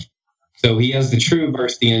graph. Yep. So he has the true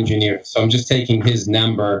versus the engineered. So I'm just taking his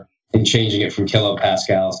number and changing it from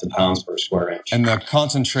kilopascals to pounds per square inch. And the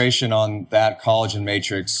concentration on that collagen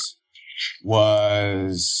matrix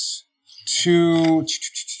was 2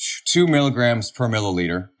 milligrams per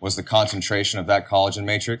milliliter was the concentration of that collagen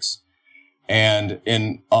matrix. And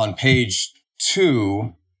on page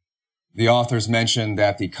 2, the authors mentioned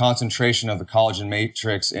that the concentration of the collagen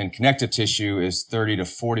matrix in connective tissue is 30 to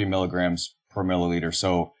 40 milligrams per milliliter.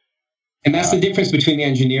 So, and that's the difference between the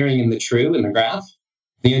engineering and the true in the graph.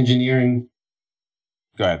 The engineering.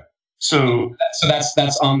 Go ahead. So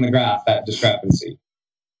that's on the graph, that discrepancy.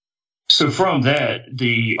 So from that,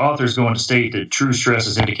 the author is going to state that true stress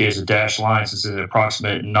is indicated as a dashed line since it's an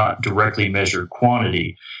approximate, not directly measured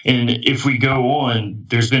quantity. And if we go on,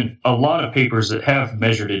 there's been a lot of papers that have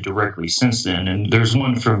measured it directly since then. And there's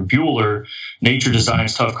one from Bueller, Nature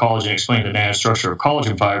Designs Tough Collagen, Explain the Nanostructure of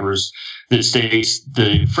Collagen Fibers, that states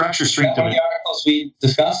the fracture strength of the articles we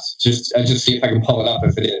discussed. Just see if I can pull it up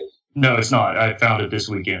if it is. No, it's not. I found it this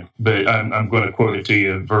weekend, but I'm going to quote it to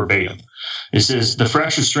you verbatim. It says, the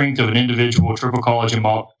fracture strength of an individual triple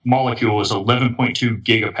collagen molecule is 11.2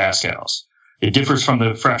 gigapascals. It differs from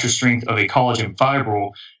the fracture strength of a collagen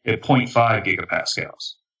fibril at 0.5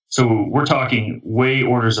 gigapascals. So we're talking way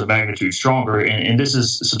orders of magnitude stronger, and this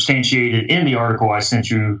is substantiated in the article I sent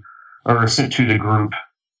to the group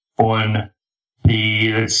on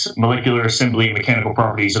its molecular assembly and mechanical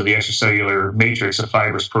properties of the extracellular matrix of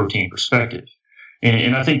fibrous protein perspective.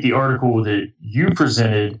 And I think the article that you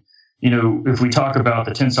presented, if we talk about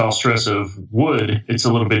the tensile stress of wood, it's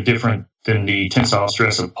a little bit different than the tensile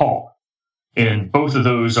stress of pulp. And both of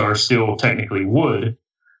those are still technically wood,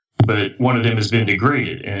 but one of them has been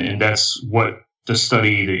degraded. And that's what the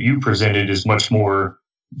study that you presented is much more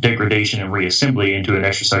degradation and reassembly into an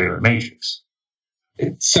extracellular matrix.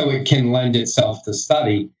 So it can lend itself to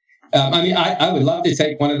study. I would love to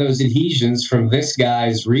take one of those adhesions from this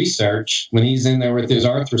guy's research when he's in there with his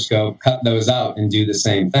arthroscope, cut those out and do the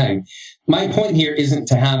same thing. My point here isn't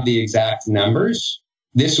to have the exact numbers.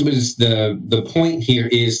 This was the point here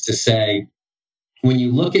is to say, when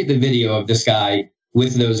you look at the video of this guy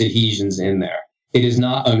with those adhesions in there, it is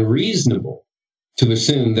not unreasonable to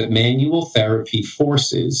assume that manual therapy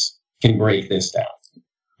forces can break this down.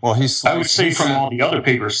 Well, I would say from all the other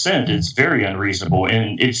papers sent, it's very unreasonable,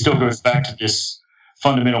 and it still goes back to this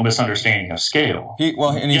fundamental misunderstanding of scale.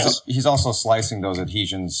 He's also slicing those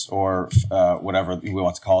adhesions or whatever we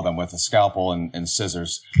want to call them with a scalpel and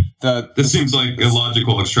scissors. This seems like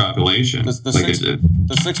illogical extrapolation. The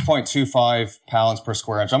 6.25 pounds per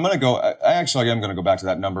square inch. I'm going to go back to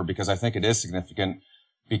that number because I think it is significant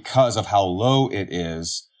because of how low it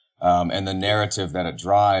is and the narrative that it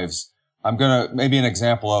drives. I'm going to maybe an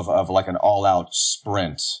example of like an all-out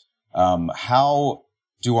sprint. How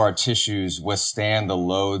do our tissues withstand the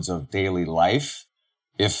loads of daily life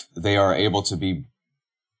if they are able to be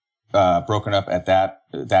broken up at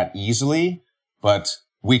that easily? But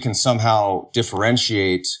we can somehow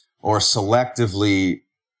differentiate or selectively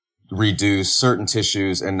reduce certain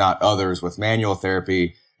tissues and not others with manual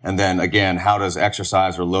therapy. And then again, how does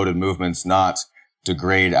exercise or loaded movements not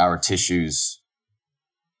degrade our tissues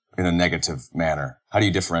in a negative manner? How do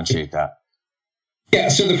you differentiate that? Yeah,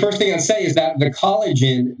 so the first thing I'd say is that the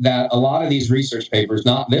collagen that a lot of these research papers,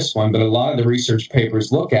 not this one, but a lot of the research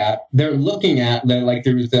papers they're looking at, like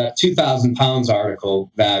there was that 2,000 pounds article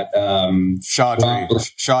that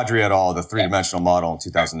Chaudhry et al., the three-dimensional model in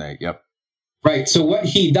 2008. Yep. Right. So what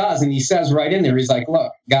he does, and he says right in there, he's like,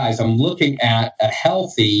 look, guys, I'm looking at a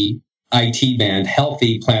healthy IT band,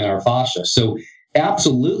 healthy plantar fascia. So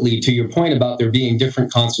absolutely, to your point about there being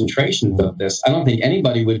different concentrations of this, I don't think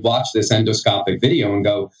anybody would watch this endoscopic video and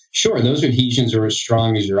go, sure, those adhesions are as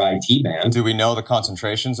strong as your IT band. Do we know the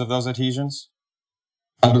concentrations of those adhesions?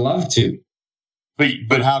 I'd love to.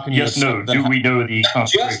 But how can you... Yes, no. Do we know the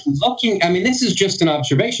concentration? Just looking, this is just an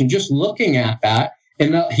observation. Just looking at that,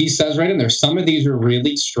 and he says right in there, some of these are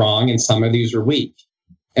really strong and some of these are weak.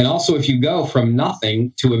 And also, if you go from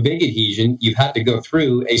nothing to a big adhesion, you've had to go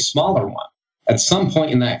through a smaller one. At some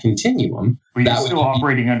point in that continuum, you're still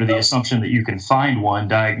operating under the assumption that you can find one,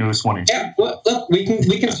 diagnose one. Yeah, look, we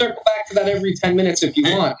can circle back to that every 10 minutes if you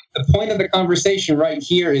want. The point of the conversation right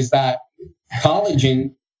here is that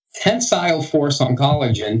collagen, tensile force on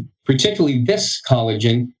collagen, particularly this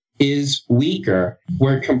collagen, is weaker,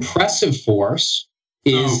 where compressive force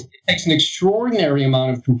it takes an extraordinary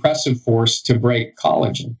amount of compressive force to break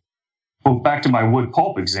collagen. Well, back to my wood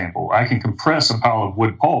pulp example, I can compress a pile of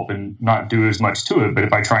wood pulp and not do as much to it, but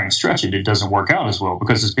if I try and stretch it, it doesn't work out as well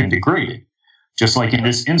because it's been degraded. Just like in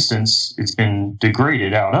this instance, it's been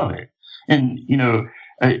degraded out of it. And,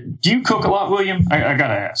 do you cook a lot, William? I got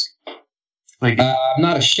to ask. I'm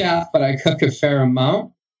not a chef, but I cook a fair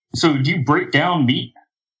amount. So do you break down meat?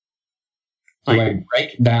 Do I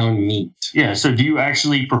break down meat? Yeah, so do you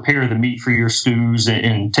actually prepare the meat for your stews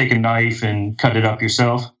and take a knife and cut it up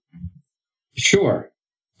yourself? Sure.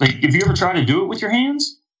 Have you ever tried to do it with your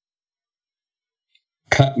hands?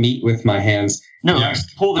 Cut meat with my hands? No,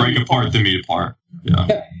 break apart the meat apart.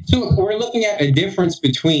 Yeah. So we're looking at a difference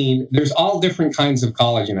between, there's all different kinds of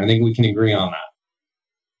collagen. I think we can agree on that.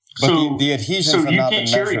 But so the adhesions so you can't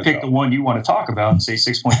cherry pick the one you want to talk about and say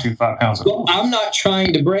 6.25 pounds of force. I'm not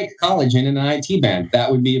trying to break collagen in an IT band.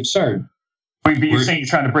 That would be absurd. But you're saying you're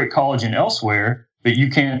trying to break collagen elsewhere, but you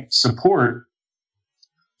can't support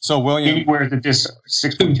So, William, anywhere that this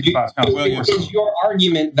 6.25 pounds force. Is your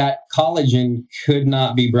argument that collagen could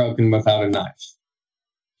not be broken without a knife?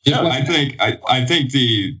 No, I think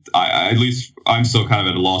at least I'm still kind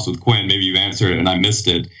of at a loss with Quinn. Maybe you answered it and I missed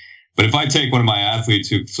it. But if I take one of my athletes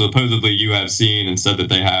who supposedly you have seen and said that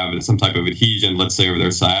they have some type of adhesion, let's say over their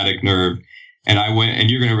sciatic nerve, and I went and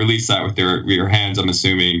you're going to release that with your hands, I'm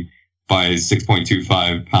assuming, by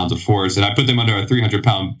 6.25 pounds of force, and I put them under a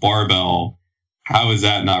 300-pound barbell, how is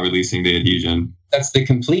that not releasing the adhesion? That's the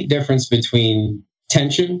complete difference between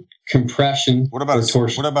tension, compression, torsion. What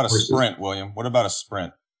about a sprint, William? What about a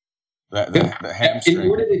sprint? The hamstring. In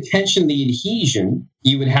order to tension the adhesion,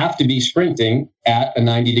 you would have to be sprinting at a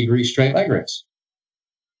 90-degree straight leg raise.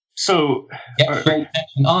 So get straight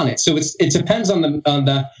tension on it. So it depends on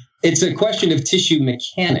the. It's a question of tissue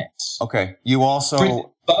mechanics. Okay. You also with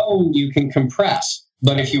bone you can compress,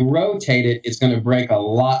 but if you rotate it, it's going to break a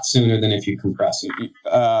lot sooner than if you compress it.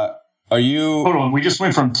 Are you? Hold on. We just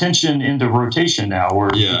went from tension into rotation now.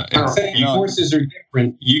 Forces are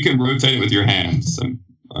different. You can rotate it with your hands.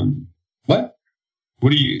 What?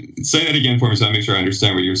 What do you say that again for me so I make sure I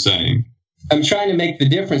understand what you're saying? I'm trying to make the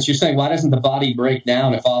difference. You're saying, why doesn't the body break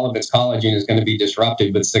down if all of its collagen is going to be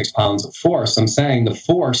disrupted with 6 pounds of force? I'm saying the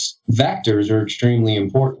force vectors are extremely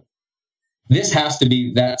important. This has to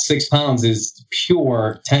be that 6 pounds is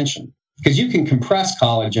pure tension because you can compress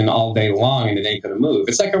collagen all day long and it ain't going to move.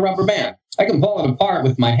 It's like a rubber band. I can pull it apart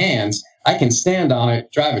with my hands. I can stand on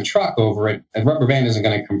it, drive a truck over it, a rubber band isn't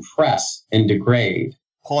going to compress and degrade.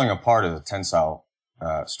 Pulling apart of the tensile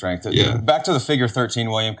strength. Yeah. Back to the figure 13,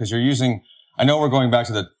 William, because you're using, I know we're going back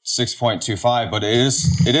to the 6.25, but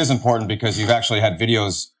it is important because you've actually had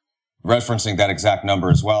videos referencing that exact number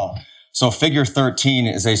as well. So figure 13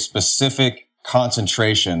 is a specific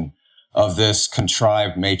concentration of this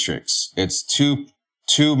contrived matrix. It's 2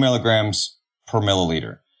 milligrams per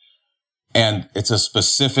milliliter. And it's a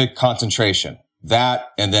specific concentration.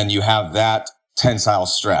 That, and then you have that tensile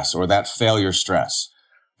stress or that failure stress.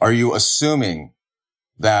 Are you assuming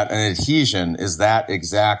that an adhesion is that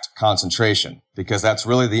exact concentration? Because that's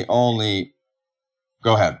really the only...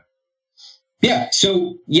 Go ahead. Yeah.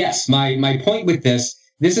 So yes, my point with this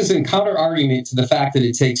is in counter argument to the fact that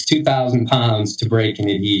it takes 2,000 pounds to break an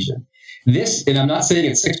adhesion. This, and I'm not saying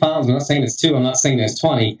it's 6 pounds. I'm not saying it's 2. I'm not saying it's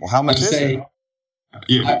 20. Well, how much is it?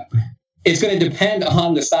 Yeah. It's going to depend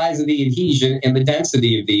on the size of the adhesion and the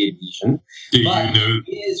density of the adhesion. But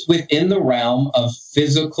it is within the realm of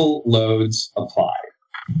physical loads applied.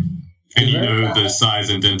 And you know the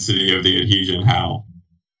size and density of the adhesion, how?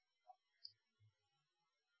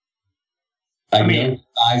 I mean, the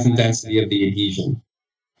size and density of the adhesion.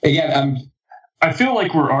 Again, I feel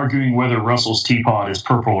like we're arguing whether Russell's teapot is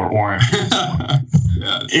purple or orange.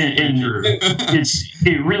 Yeah,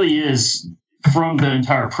 it really is, from the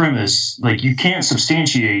entire premise, like you can't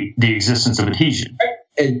substantiate the existence of adhesion.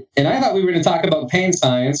 And I thought we were going to talk about pain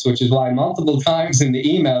science, which is why multiple times in the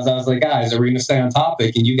emails I was like, guys, are we going to stay on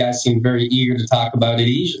topic? And you guys seem very eager to talk about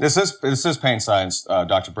adhesion. This is pain science,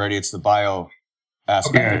 Dr. Brady. It's the bio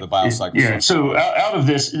aspect of the biocycle. Yeah, so out of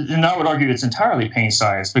this, and I would argue it's entirely pain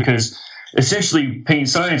science, because essentially pain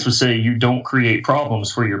science would say you don't create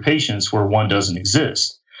problems for your patients where one doesn't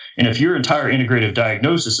exist. And if your entire integrative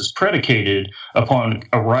diagnosis is predicated upon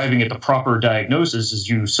arriving at the proper diagnosis, as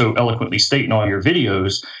you so eloquently state in all your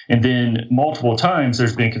videos, and then multiple times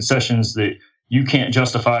there's been concessions that you can't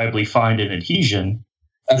justifiably find an adhesion,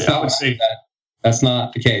 that's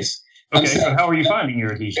not the case. Okay, so how are you finding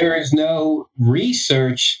your adhesion? There is no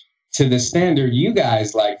research to the standard you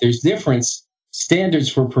guys like. There's different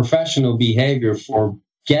standards for professional behavior for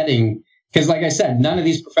getting, because like I said, none of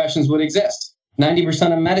these professions would exist.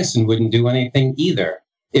 90% of medicine wouldn't do anything either.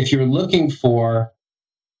 If you're looking for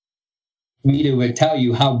me to tell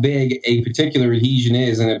you how big a particular adhesion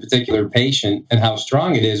is in a particular patient and how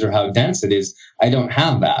strong it is or how dense it is, I don't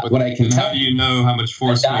have that. But what I can tell how do you know how much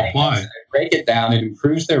force to apply? Break it down, it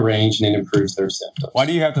improves their range and it improves their symptoms. Why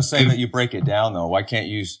do you have to say that you break it down, though? Why can't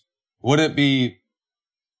you?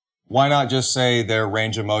 Why not just say their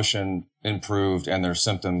range of motion improved and their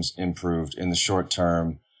symptoms improved in the short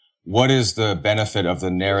term? What is the benefit of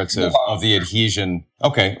the narrative of the adhesion?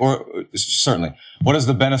 Okay, or certainly, what is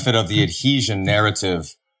the benefit of the adhesion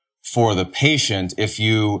narrative for the patient if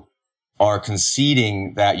you are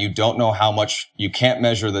conceding that you don't know how much, you can't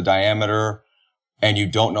measure the diameter and you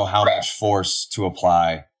don't know how much force to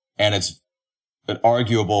apply, and it's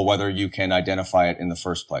arguable whether you can identify it in the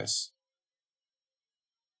first place?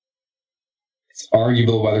 It's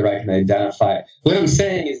arguable whether I can identify it. What I'm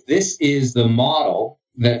saying is this is the model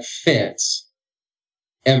that fits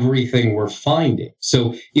everything we're finding.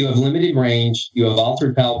 So you have limited range, you have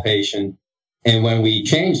altered palpation, and when we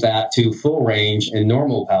change that to full range and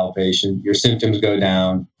normal palpation, your symptoms go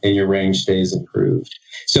down and your range stays improved.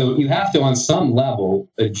 So you have to, on some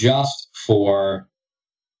level, adjust for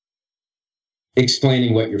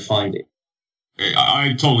explaining what you're finding.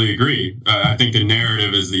 I totally agree. I think the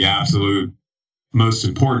narrative is the absolute most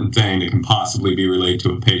important thing that can possibly be relayed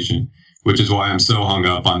to a patient, which is why I'm so hung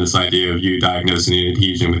up on this idea of you diagnosing an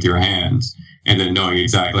adhesion with your hands and then knowing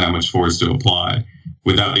exactly how much force to apply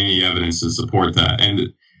without any evidence to support that.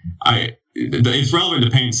 And it's relevant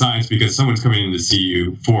to pain science because someone's coming in to see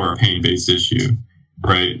you for a pain-based issue,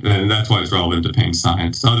 right? And that's why it's relevant to pain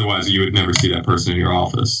science. Otherwise, you would never see that person in your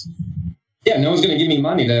office. Yeah, no one's going to give me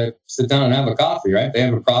money to sit down and have a coffee, right? They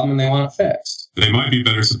have a problem and they want it fixed. They might be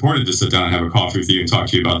better supported to sit down and have a coffee with you and talk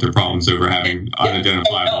to you about their problems over having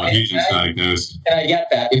unidentifiable adhesions diagnosed. And I get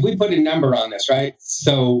that. If we put a number on this, right?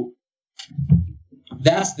 So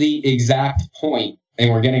that's the exact point,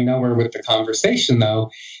 and we're getting nowhere with the conversation, though,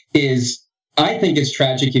 is I think it's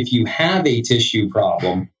tragic if you have a tissue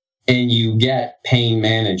problem and you get pain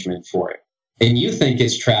management for it. And you think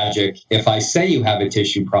it's tragic if I say you have a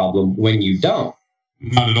tissue problem when you don't.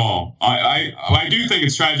 Not at all. I do think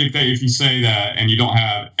it's tragic that if you say that and you don't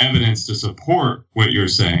have evidence to support what you're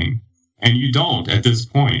saying, and you don't at this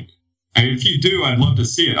point. And if you do, I'd love to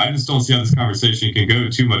see it. I just don't see how this conversation can go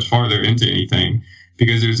too much farther into anything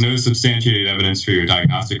because there's no substantiated evidence for your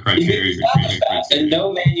diagnostic criteria. Your treatment criteria. And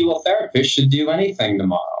no manual therapist should do anything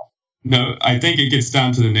tomorrow. No, I think it gets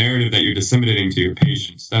down to the narrative that you're disseminating to your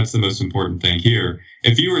patients. That's the most important thing here.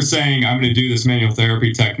 If you were saying, I'm going to do this manual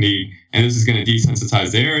therapy technique, and this is going to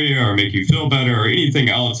desensitize the area or make you feel better or anything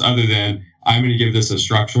else other than I'm going to give this a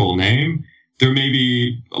structural name, there may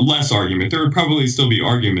be less argument. There would probably still be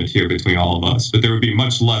argument here between all of us, but there would be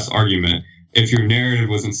much less argument if your narrative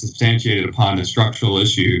wasn't substantiated upon a structural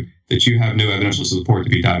issue that you have no evidential support to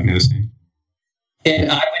be diagnosing.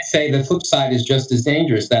 And I would say the flip side is just as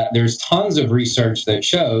dangerous, that there's tons of research that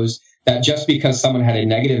shows that just because someone had a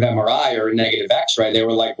negative MRI or a negative X-ray, they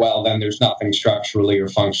were like, well, then there's nothing structurally or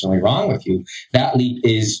functionally wrong with you. That leap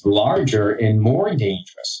is larger and more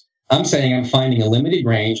dangerous. I'm saying I'm finding a limited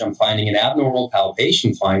range. I'm finding an abnormal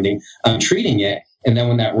palpation finding. I'm treating it. And then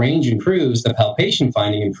when that range improves, the palpation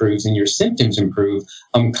finding improves and your symptoms improve,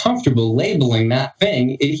 I'm comfortable labeling that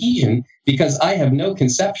thing adhesion because I have no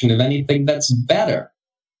conception of anything that's better.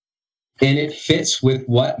 And it fits with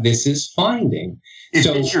what this is finding.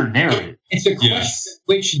 It's your narrative. It's a question of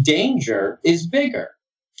which danger is bigger.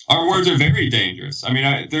 Our words are very dangerous. I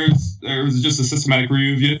mean, there was just a systematic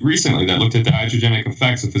review recently that looked at the iatrogenic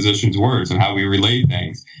effects of physicians' words and how we relate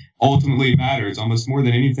things. Ultimately matters almost more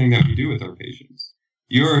than anything that we do with our patients.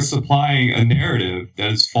 You're supplying a narrative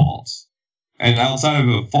that is false. And outside of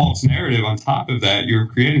a false narrative on top of that, you're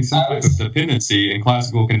creating some type of dependency and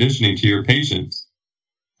classical conditioning to your patients.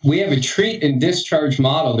 We have a treat and discharge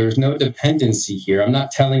model. There's no dependency here. I'm not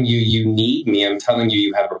telling you you need me. I'm telling you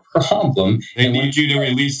you have a problem. They need you to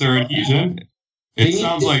release their adhesion. It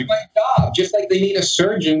sounds like my job, just like they need a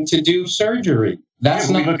surgeon to do surgery. That's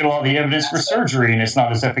we look at all the evidence for surgery, and it's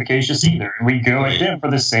not as efficacious either. And we go at them for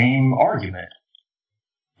the same argument.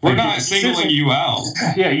 We're not singling you out.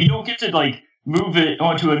 Yeah, you don't get to move it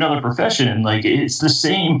onto another profession, and it's the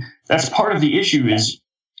same. That's part of the issue is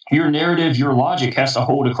your narrative, your logic has to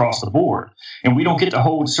hold across the board, and we don't get to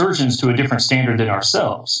hold surgeons to a different standard than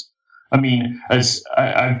ourselves. I mean, as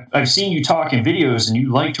I've seen you talk in videos, and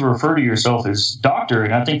you like to refer to yourself as doctor,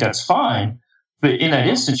 and I think that's fine. But in that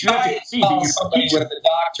instance, you have to see that somebody with a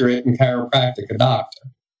doctorate in chiropractic a doctor.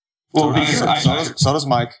 Well, so does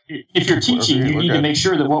Mike. If you're teaching, you need to make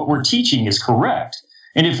sure that what we're teaching is correct.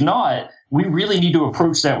 And if not, we really need to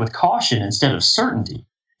approach that with caution instead of certainty.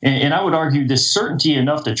 And I would argue this certainty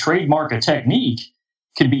enough to trademark a technique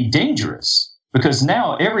can be dangerous because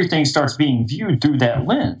now everything starts being viewed through that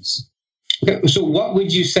lens. Okay, so what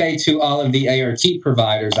would you say to all of the ART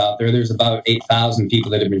providers out there? There's about 8,000 people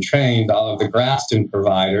that have been trained, all of the Graston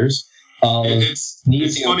providers.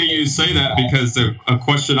 It's funny you say that because a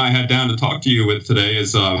question I had down to talk to you with today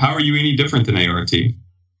is how are you any different than ART?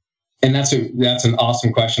 And that's an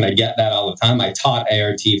awesome question. I get that all the time. I taught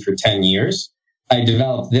ART for 10 years. I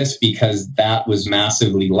developed this because that was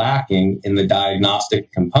massively lacking in the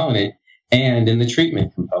diagnostic component and in the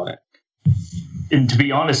treatment component. And to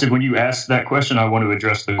be honest, when you ask that question, I want to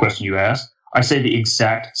address the question you asked. I say the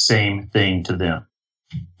exact same thing to them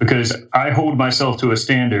because I hold myself to a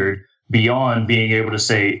standard beyond being able to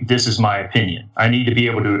say, this is my opinion. I need to be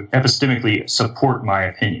able to epistemically support my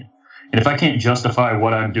opinion. And if I can't justify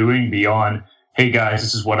what I'm doing beyond, hey guys,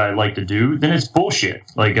 this is what I like to do, then it's bullshit.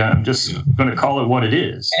 I'm just going to call it what it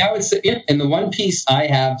is. And I would say, and the one piece I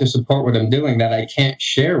have to support what I'm doing that I can't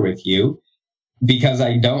share with you because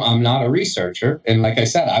I'm not a researcher. And like I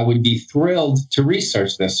said, I would be thrilled to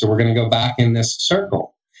research this. So we're going to go back in this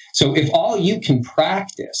circle. So if all you can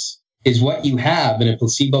practice is what you have in a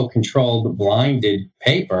placebo-controlled blinded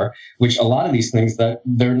paper, which a lot of these things that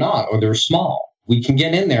they're not, or they're small. We can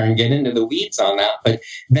get in there and get into the weeds on that, but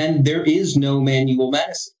then there is no manual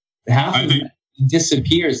medicine. Half of it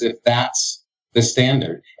disappears if that's the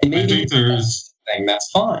standard. And maybe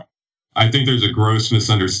that's fine. I think there's a gross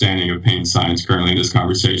misunderstanding of pain science currently in this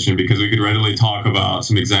conversation because we could readily talk about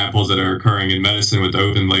some examples that are occurring in medicine with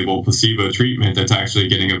open label placebo treatment that's actually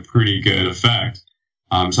getting a pretty good effect.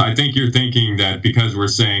 So I think you're thinking that because we're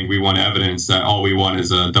saying we want evidence that all we want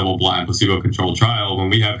is a double-blind placebo-controlled trial when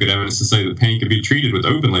we have good evidence to say that pain can be treated with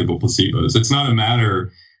open-label placebos. It's not a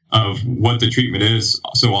matter of what the treatment is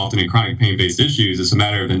so often in chronic pain-based issues. It's a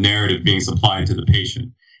matter of the narrative being supplied to the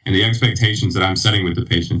patient and the expectations that I'm setting with the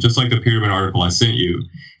patient. Just like the Peterman article I sent you,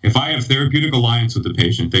 if I have therapeutic alliance with the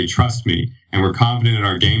patient, they trust me, and we're confident in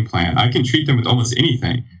our game plan, I can treat them with almost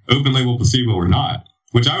anything, open-label placebo or not.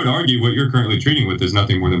 Which I would argue what you're currently treating with is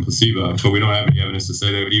nothing more than placebo, but we don't have any evidence to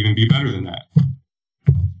say they would even be better than that.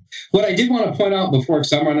 What I did want to point out before,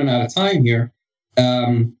 because I'm running out of time here,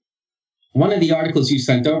 one of the articles you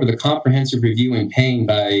sent over, the Comprehensive Review in Pain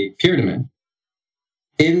by Peterman,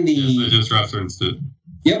 In the yes, I just referenced it.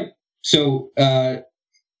 Yep. So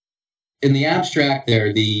in the abstract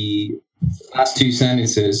there, the last two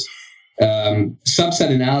sentences,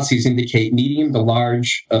 subset analyses indicate medium to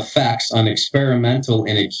large effects on experimental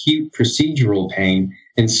and acute procedural pain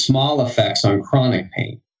and small effects on chronic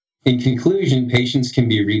pain. In conclusion, patients can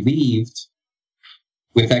be relieved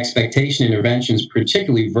with expectation interventions,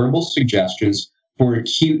 particularly verbal suggestions for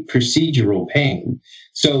acute procedural pain.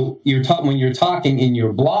 So when you're talking in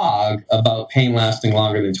your blog about pain lasting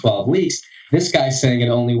longer than 12 weeks, this guy's saying it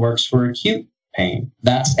only works for acute pain.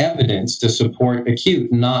 That's evidence to support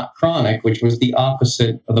acute, not chronic, which was the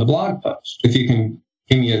opposite of the blog post. If you can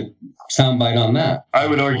give me a soundbite on that. I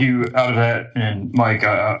would argue out of that, and Mike,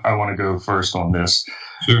 I want to go first on this.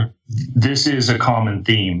 Sure. This is a common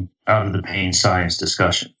theme out of the pain science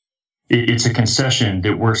discussion. It's a concession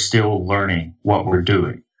that we're still learning what we're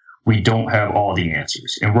doing. We don't have all the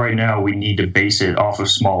answers. And right now we need to base it off of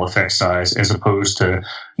small effect size as opposed to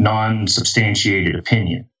non-substantiated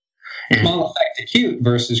opinion. And, small effect acute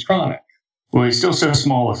versus chronic. Well, it still says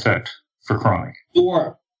small effect for chronic.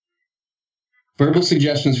 Or verbal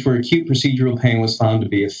suggestions for acute procedural pain was found to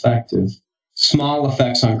be effective. Small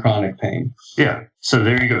effects on chronic pain. Yeah. So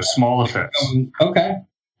there you go. Small effects. Okay.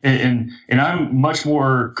 And I'm much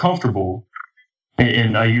more comfortable,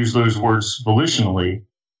 and I use those words volitionally,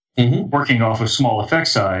 working off of small effect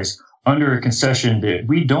size under a concession that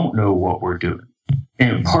we don't know what we're doing.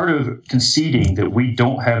 And part of conceding that we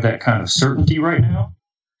don't have that kind of certainty right now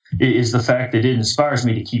is the fact that it inspires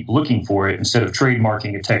me to keep looking for it instead of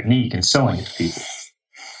trademarking a technique and selling it to people.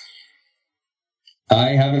 I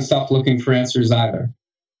haven't stopped looking for answers either.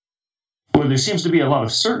 Well, there seems to be a lot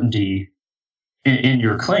of certainty in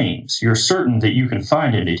your claims. You're certain that you can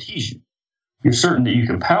find an adhesion. You're certain that you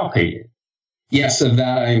can palpate it. Yes, of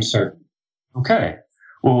that I am certain. Okay.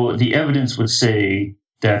 Well, the evidence would say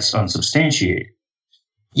that's unsubstantiated.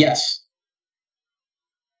 Yes.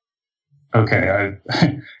 Okay.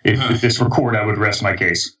 If this were court, I would rest my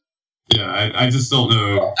case. Yeah, I just don't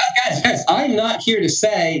know. Guys, I'm not here to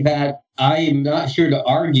say that. I am not here to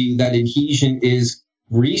argue that adhesion is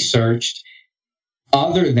researched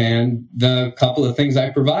other than the couple of things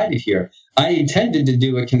I provided here. I intended to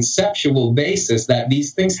do a conceptual basis that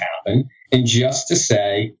these things happen and just to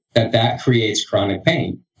say that creates chronic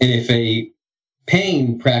pain. And if a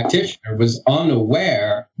pain practitioner was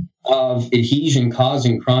unaware of adhesion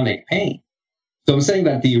causing chronic pain. So I'm saying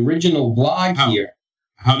that the original blog here.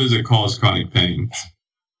 How does it cause chronic pain?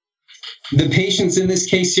 The patients in this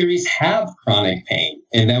case series have chronic pain.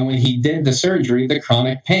 And then when he did the surgery, the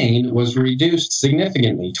chronic pain was reduced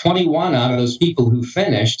significantly. 21 out of those people who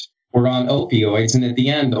finished were on opioids, and at the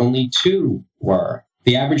end, only 2 were.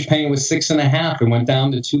 The average pain was 6.5 and went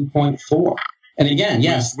down to 2.4. And again,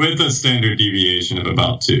 yes. With a standard deviation of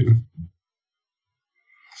about 2.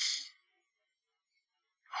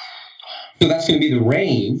 So that's going to be the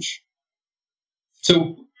range.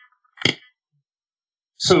 So,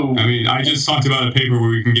 I mean, I just talked about a paper where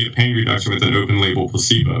we can get pain reduction with an open label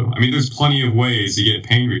placebo. I mean, there's plenty of ways to get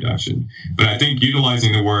pain reduction, but I think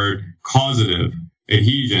utilizing the word causative,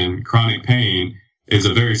 adhesion, chronic pain is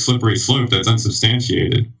a very slippery slope that's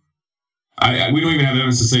unsubstantiated. We don't even have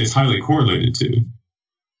evidence to say it's highly correlated to.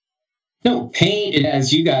 No, pain, and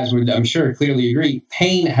as you guys would, I'm sure, clearly agree,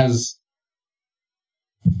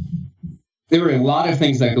 there are a lot of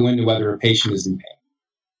things that go into whether a patient is in pain.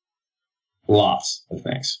 Lots of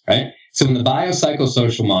things, right? So in the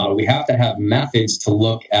biopsychosocial model, we have to have methods to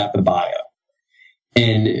look at the bio.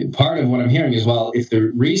 And part of what I'm hearing is, well, if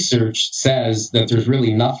the research says that there's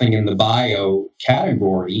really nothing in the bio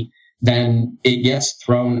category, then it gets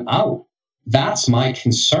thrown out. That's my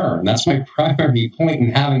concern. That's my primary point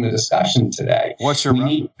in having the discussion today. We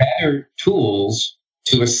need better tools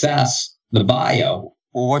to assess the bio.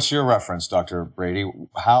 Well, what's your reference, Dr. Brady?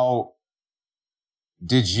 How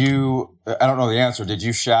did you, I don't know the answer, did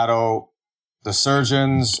you shadow the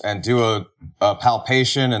surgeons and do a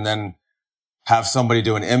palpation and then have somebody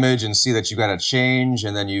do an image and see that you got a change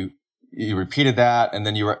and then you repeated that and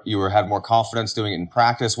then you had more confidence doing it in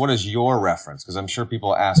practice? What is your reference? Because I'm sure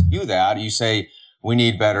people ask you that. You say we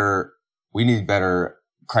need better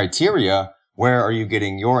criteria. Where are you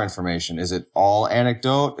getting your information? Is it all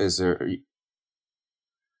anecdote?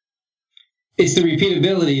 It's the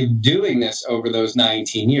repeatability of doing this over those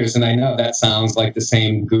 19 years. And I know that sounds like the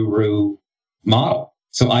same guru model.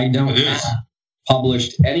 So I don't have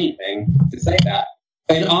published anything to say that.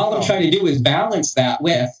 And all I'm trying to do is balance that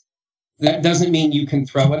with, that doesn't mean you can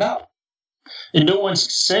throw it out. And no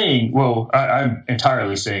one's saying, well, I'm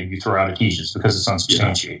entirely saying you throw out adhesions because it's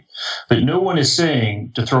unsubstantiated. Yeah. But no one is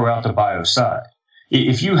saying to throw out the bio side.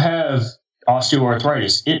 If you have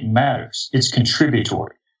osteoarthritis, it matters. It's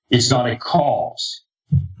contributory. It's not a cause.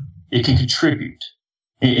 It can contribute.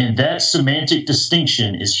 And that semantic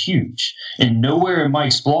distinction is huge. And nowhere in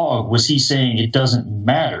Mike's blog was he saying it doesn't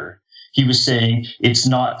matter. He was saying it's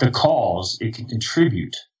not the cause, it can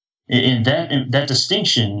contribute. And that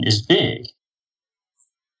distinction is big.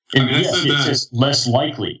 And yes, it says less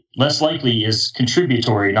likely. Less likely is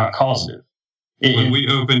contributory, not causative. When we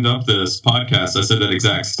opened up this podcast, I said that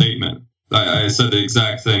exact statement. I said the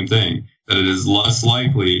exact same thing, that it is less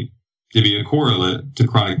likely to be a correlate to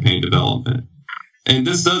chronic pain development. And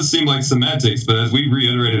this does seem like semantics, but as we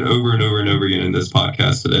reiterated over and over and over again in this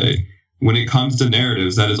podcast today, when it comes to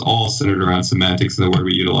narratives, that is all centered around semantics and the word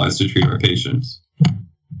we utilize to treat our patients.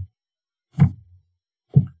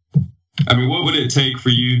 I mean, what would it take for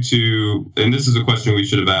you to, and this is a question we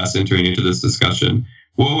should have asked entering into this discussion,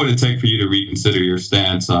 what would it take for you to reconsider your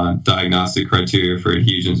stance on diagnostic criteria for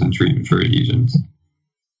adhesions and treatment for adhesions?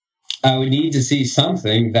 I would need to see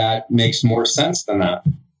something that makes more sense than that.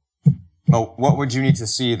 Oh, what would you need to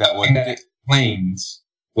see that would explains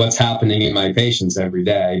what's happening in my patients every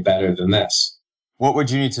day better than this? What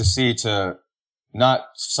would you need to see to not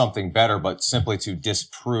something better, but simply to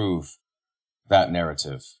disprove that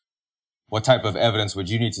narrative? What type of evidence would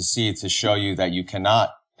you need to see to show you that you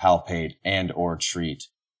cannot palpate and or treat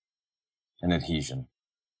an adhesion?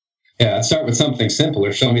 Yeah, I'd start with something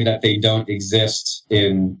simpler. Show me that they don't exist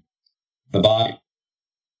in the body.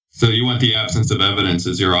 So you want the absence of evidence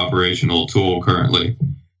as your operational tool currently.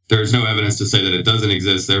 There's no evidence to say that it doesn't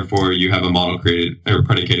exist, therefore you have a model created or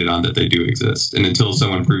predicated on that they do exist. And until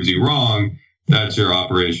someone proves you wrong, that's your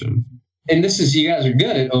operation. And this is, you guys are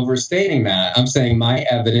good at overstating that. I'm saying my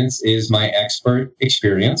evidence is my expert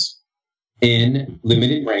experience in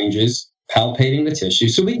limited ranges, palpating the tissue.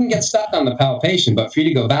 So we can get stuck on the palpation, but for you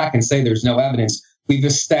to go back and say there's no evidence, we've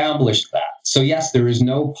established that. So yes, there is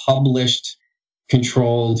no published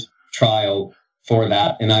controlled trial for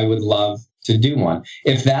that, and I would love to do one.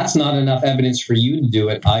 If that's not enough evidence for you to do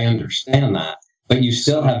it, I understand that, but you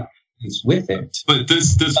still have evidence with it. But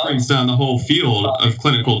this brings down the whole field of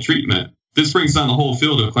clinical treatment. This brings down the whole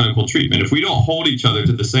field of clinical treatment. If we don't hold each other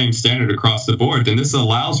to the same standard across the board, then this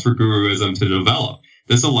allows for guruism to develop.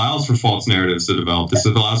 This allows for false narratives to develop. This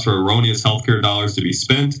allows for erroneous healthcare dollars to be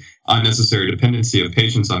spent, unnecessary dependency of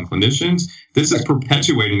patients on clinicians. This is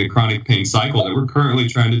perpetuating the chronic pain cycle that we're currently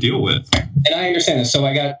trying to deal with. And I understand this. So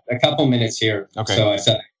I got a couple minutes here. Okay. So I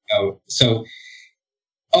said, so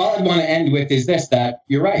all I want to end with is this, that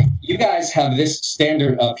you're right. You guys have this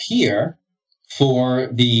standard up here for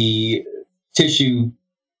the tissue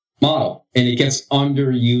model, and it gets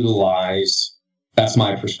underutilized. That's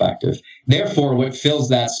my perspective. Therefore, what fills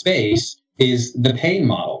that space is the pain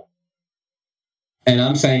model. And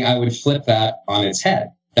I'm saying I would flip that on its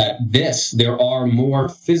head, that there are more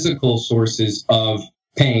physical sources of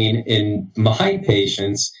pain in my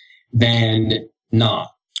patients than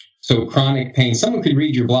not. So chronic pain, someone could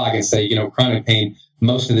read your blog and say, chronic pain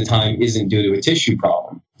most of the time isn't due to a tissue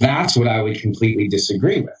problem. That's what I would completely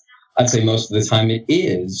disagree with. I'd say most of the time it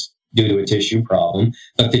is due to a tissue problem,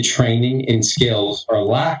 but the training and skills are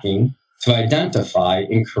lacking to identify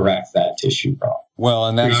and correct that tissue problem. Well,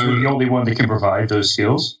 and that's the only one that can provide those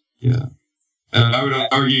skills. Yeah. And I would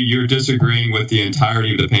argue you're disagreeing with the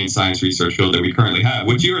entirety of the pain science research field that we currently have,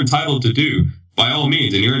 which you're entitled to do by all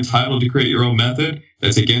means, and you're entitled to create your own method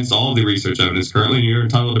that's against all of the research evidence currently, and you're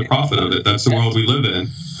entitled to profit of it. That's the world we live in.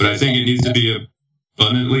 But I think it needs to be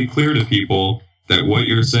abundantly clear to people that what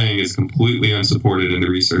you're saying is completely unsupported in the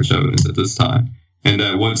research evidence at this time, and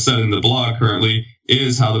that what's said in the blog currently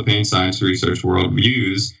is how the pain science research world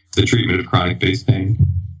views the treatment of chronic-based pain.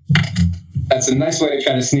 That's a nice way to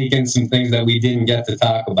try to sneak in some things that we didn't get to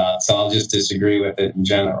talk about, so I'll just disagree with it in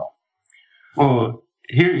general. Well,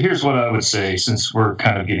 here's what I would say, since we're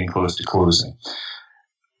kind of getting close to closing.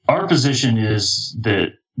 Our position is that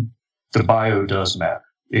the bio does matter.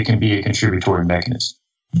 It can be a contributory mechanism.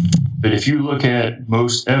 But if you look at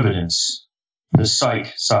most evidence, the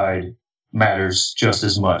psych side matters just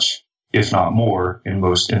as much, if not more, in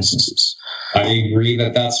most instances. I agree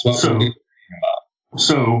that that's what we're talking about.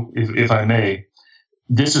 So, if I may,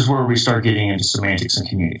 this is where we start getting into semantics and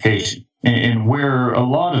communication. And where a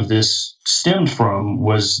lot of this stemmed from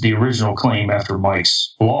was the original claim after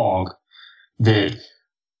Mike's blog that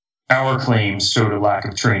our claims showed a lack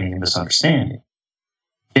of training and misunderstanding.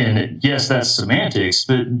 And yes, that's semantics,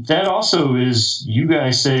 but that also is, you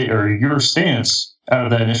guys say, or your stance out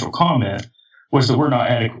of that initial comment was that we're not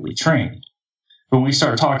adequately trained. When we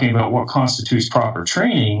start talking about what constitutes proper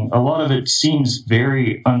training, a lot of it seems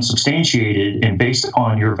very unsubstantiated and based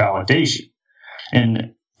upon your validation.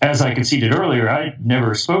 And as I conceded earlier, I'd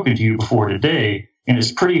never spoken to you before today, and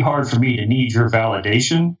it's pretty hard for me to need your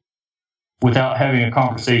validation without having a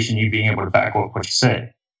conversation, you being able to back up what you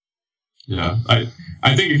say. Yeah,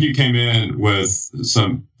 I think if you came in with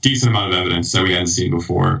some decent amount of evidence that we hadn't seen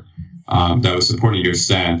before, that was supporting your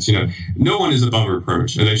stance, no one is above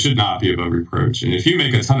reproach, and they should not be above reproach. And if you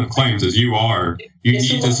make a ton of claims as you are, you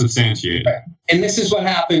need to substantiate it. And this is what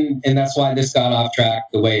happened, and that's why this got off track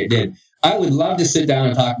the way it did. I would love to sit down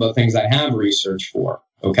and talk about things I have research for,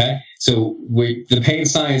 okay? So the pain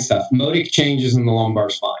science stuff, modic changes in the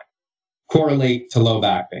lumbar spine correlate to low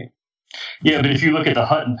back pain. Yeah, but if you look at the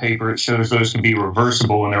Hutton paper, it shows those can be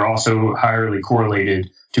reversible, and they're also highly correlated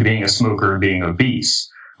to being a smoker and being obese,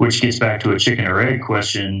 which gets back to a chicken or egg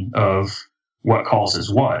question of what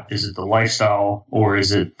causes what. Is it the lifestyle or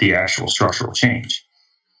is it the actual structural change?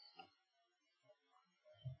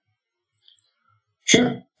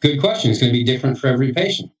 Sure. Good question. It's going to be different for every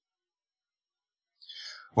patient.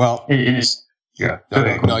 Well, yeah.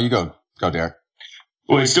 No, you go, Derek.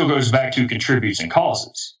 Well, it still goes back to contributes and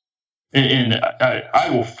causes. And I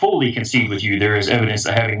will fully concede with you there is evidence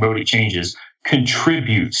that having modic changes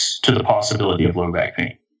contributes to the possibility of low back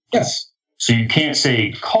pain. Yes. So you can't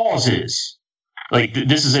say causes. Like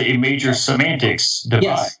this is a major semantics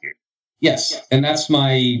divide here. Yes. And that's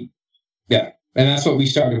and that's what we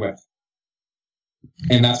started with.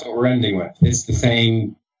 And that's what we're ending with. It's the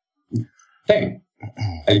same thing.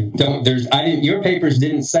 Your papers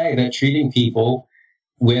didn't say that treating people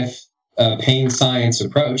with a pain science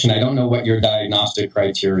approach, and I don't know what your diagnostic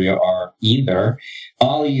criteria are either.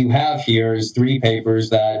 All you have here is 3 papers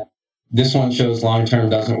that this one shows long-term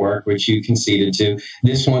doesn't work, which you conceded to.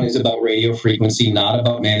 This one is about radio frequency, not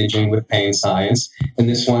about managing with pain science. And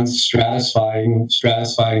this one's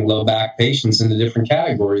stratifying low back patients into different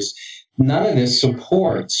categories. None of this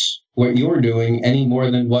supports what you're doing any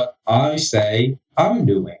more than what I say I'm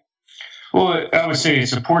doing. Well, I would say it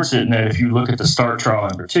supports it in that if you look at the START trial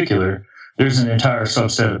in particular, there's an entire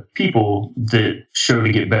subset of people that show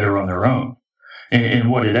to get better on their own.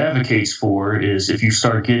 And what it advocates for is if you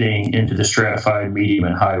start getting into the stratified, medium,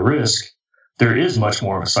 and high risk, there is much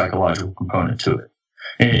more of a psychological component to it.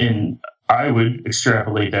 And I would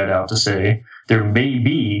extrapolate that out to say there may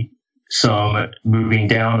be some moving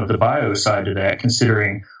down of the bio side to that,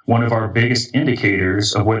 considering one of our biggest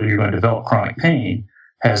indicators of whether you're going to develop chronic pain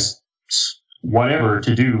has whatever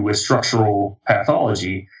to do with structural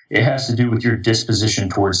pathology. It has to do with your disposition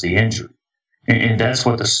towards the injury. And that's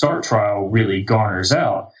what the START trial really garners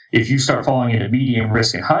out. If you start falling into medium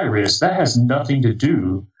risk and high risk, that has nothing to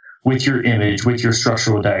do with your image, with your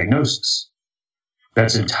structural diagnosis.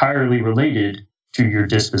 That's entirely related to your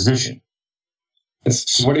disposition.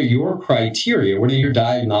 So what are your criteria? What are your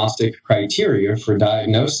diagnostic criteria for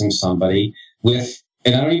diagnosing somebody with,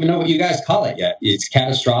 and I don't even know what you guys call it yet. It's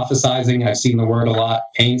catastrophizing. I've seen the word a lot.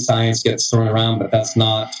 Pain science gets thrown around, but that's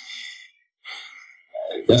not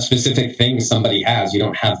a specific thing somebody has. You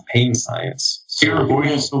don't have pain science. Fear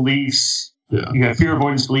avoidance beliefs. Yeah. You have fear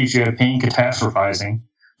avoidance beliefs. You have pain catastrophizing,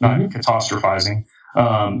 not catastrophizing.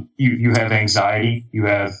 You have anxiety. You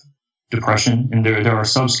have depression, and there are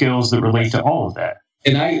subscales that relate to all of that.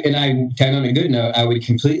 And I kind of on a good note, I would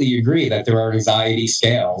completely agree that there are anxiety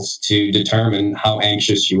scales to determine how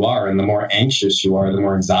anxious you are. And the more anxious you are, the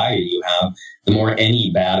more anxiety you have, the more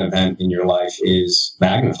any bad event in your life is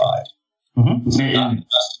magnified. Mm-hmm. It's not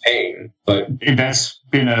just pain, but that's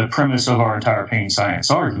been a premise of our entire pain science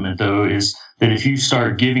argument, though, is that if you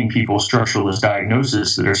start giving people structuralist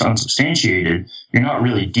diagnosis that are unsubstantiated, you're not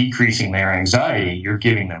really decreasing their anxiety, you're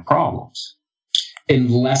giving them problems.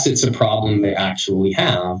 Unless it's a problem they actually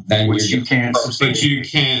have, then but you can't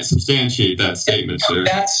substantiate that statement, sir.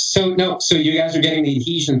 So you guys are getting the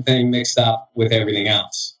adhesion thing mixed up with everything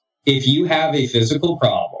else. If you have a physical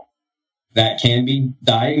problem that can be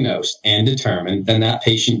diagnosed and determined, then that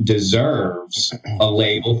patient deserves a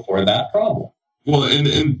label for that problem. Well,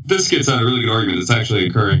 and this gets at a really good argument that's actually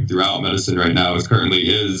occurring throughout medicine right now. Is currently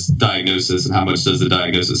is diagnosis, and how much does the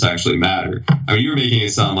diagnosis actually matter? I mean, you're making it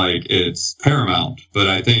sound like it's paramount, but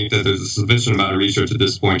I think that there's a sufficient amount of research at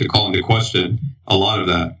this point to call into question a lot of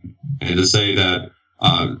that, and to say that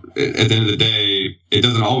at the end of the day, it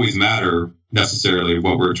doesn't always matter necessarily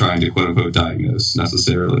what we're trying to quote unquote diagnose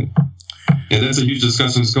necessarily. And that's a huge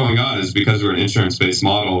discussion that's going on, is because we're an insurance-based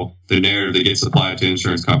model, the narrative that gets supplied to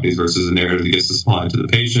insurance companies versus the narrative that gets supplied to the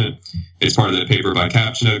patient. It's part of that paper by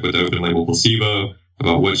Kapchnik with open label placebo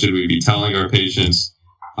about what should we be telling our patients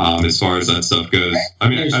as far as that stuff goes. I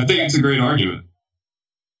mean, I think it's a great argument.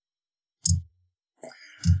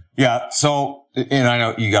 Yeah. So, and I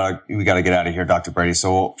know we got to get out of here, Dr. Brady.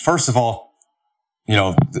 So first of all,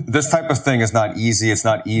 this type of thing is not easy. It's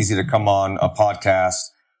not easy to come on a podcast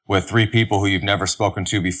with three people who you've never spoken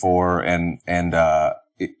to before and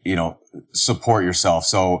support yourself.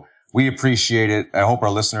 So we appreciate it. I hope our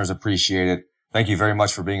listeners appreciate it. Thank you very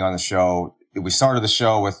much for being on the show. We started the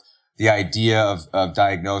show with the idea of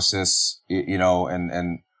diagnosis,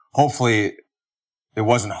 and hopefully it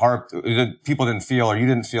wasn't people didn't feel, or you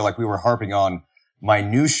didn't feel like we were harping on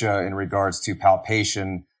minutia in regards to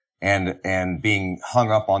palpation and being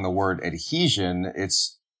hung up on the word adhesion.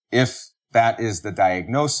 It's if that is the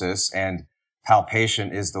diagnosis and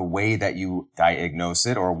palpation is the way that you diagnose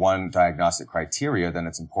it or one diagnostic criteria, then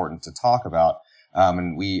it's important to talk about.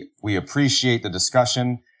 And we appreciate the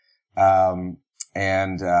discussion. So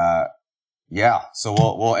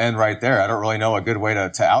we'll end right there. I don't really know a good way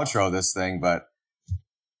to outro this thing, but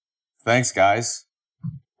thanks, guys.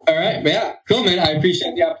 All right. Yeah, cool, man. I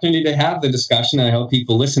appreciate the opportunity to have the discussion. I hope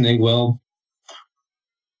people listening will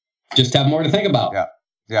just have more to think about.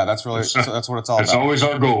 Yeah, that's what it's all about. That's always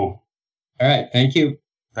our goal. All right. Thank you.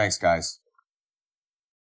 Thanks, guys.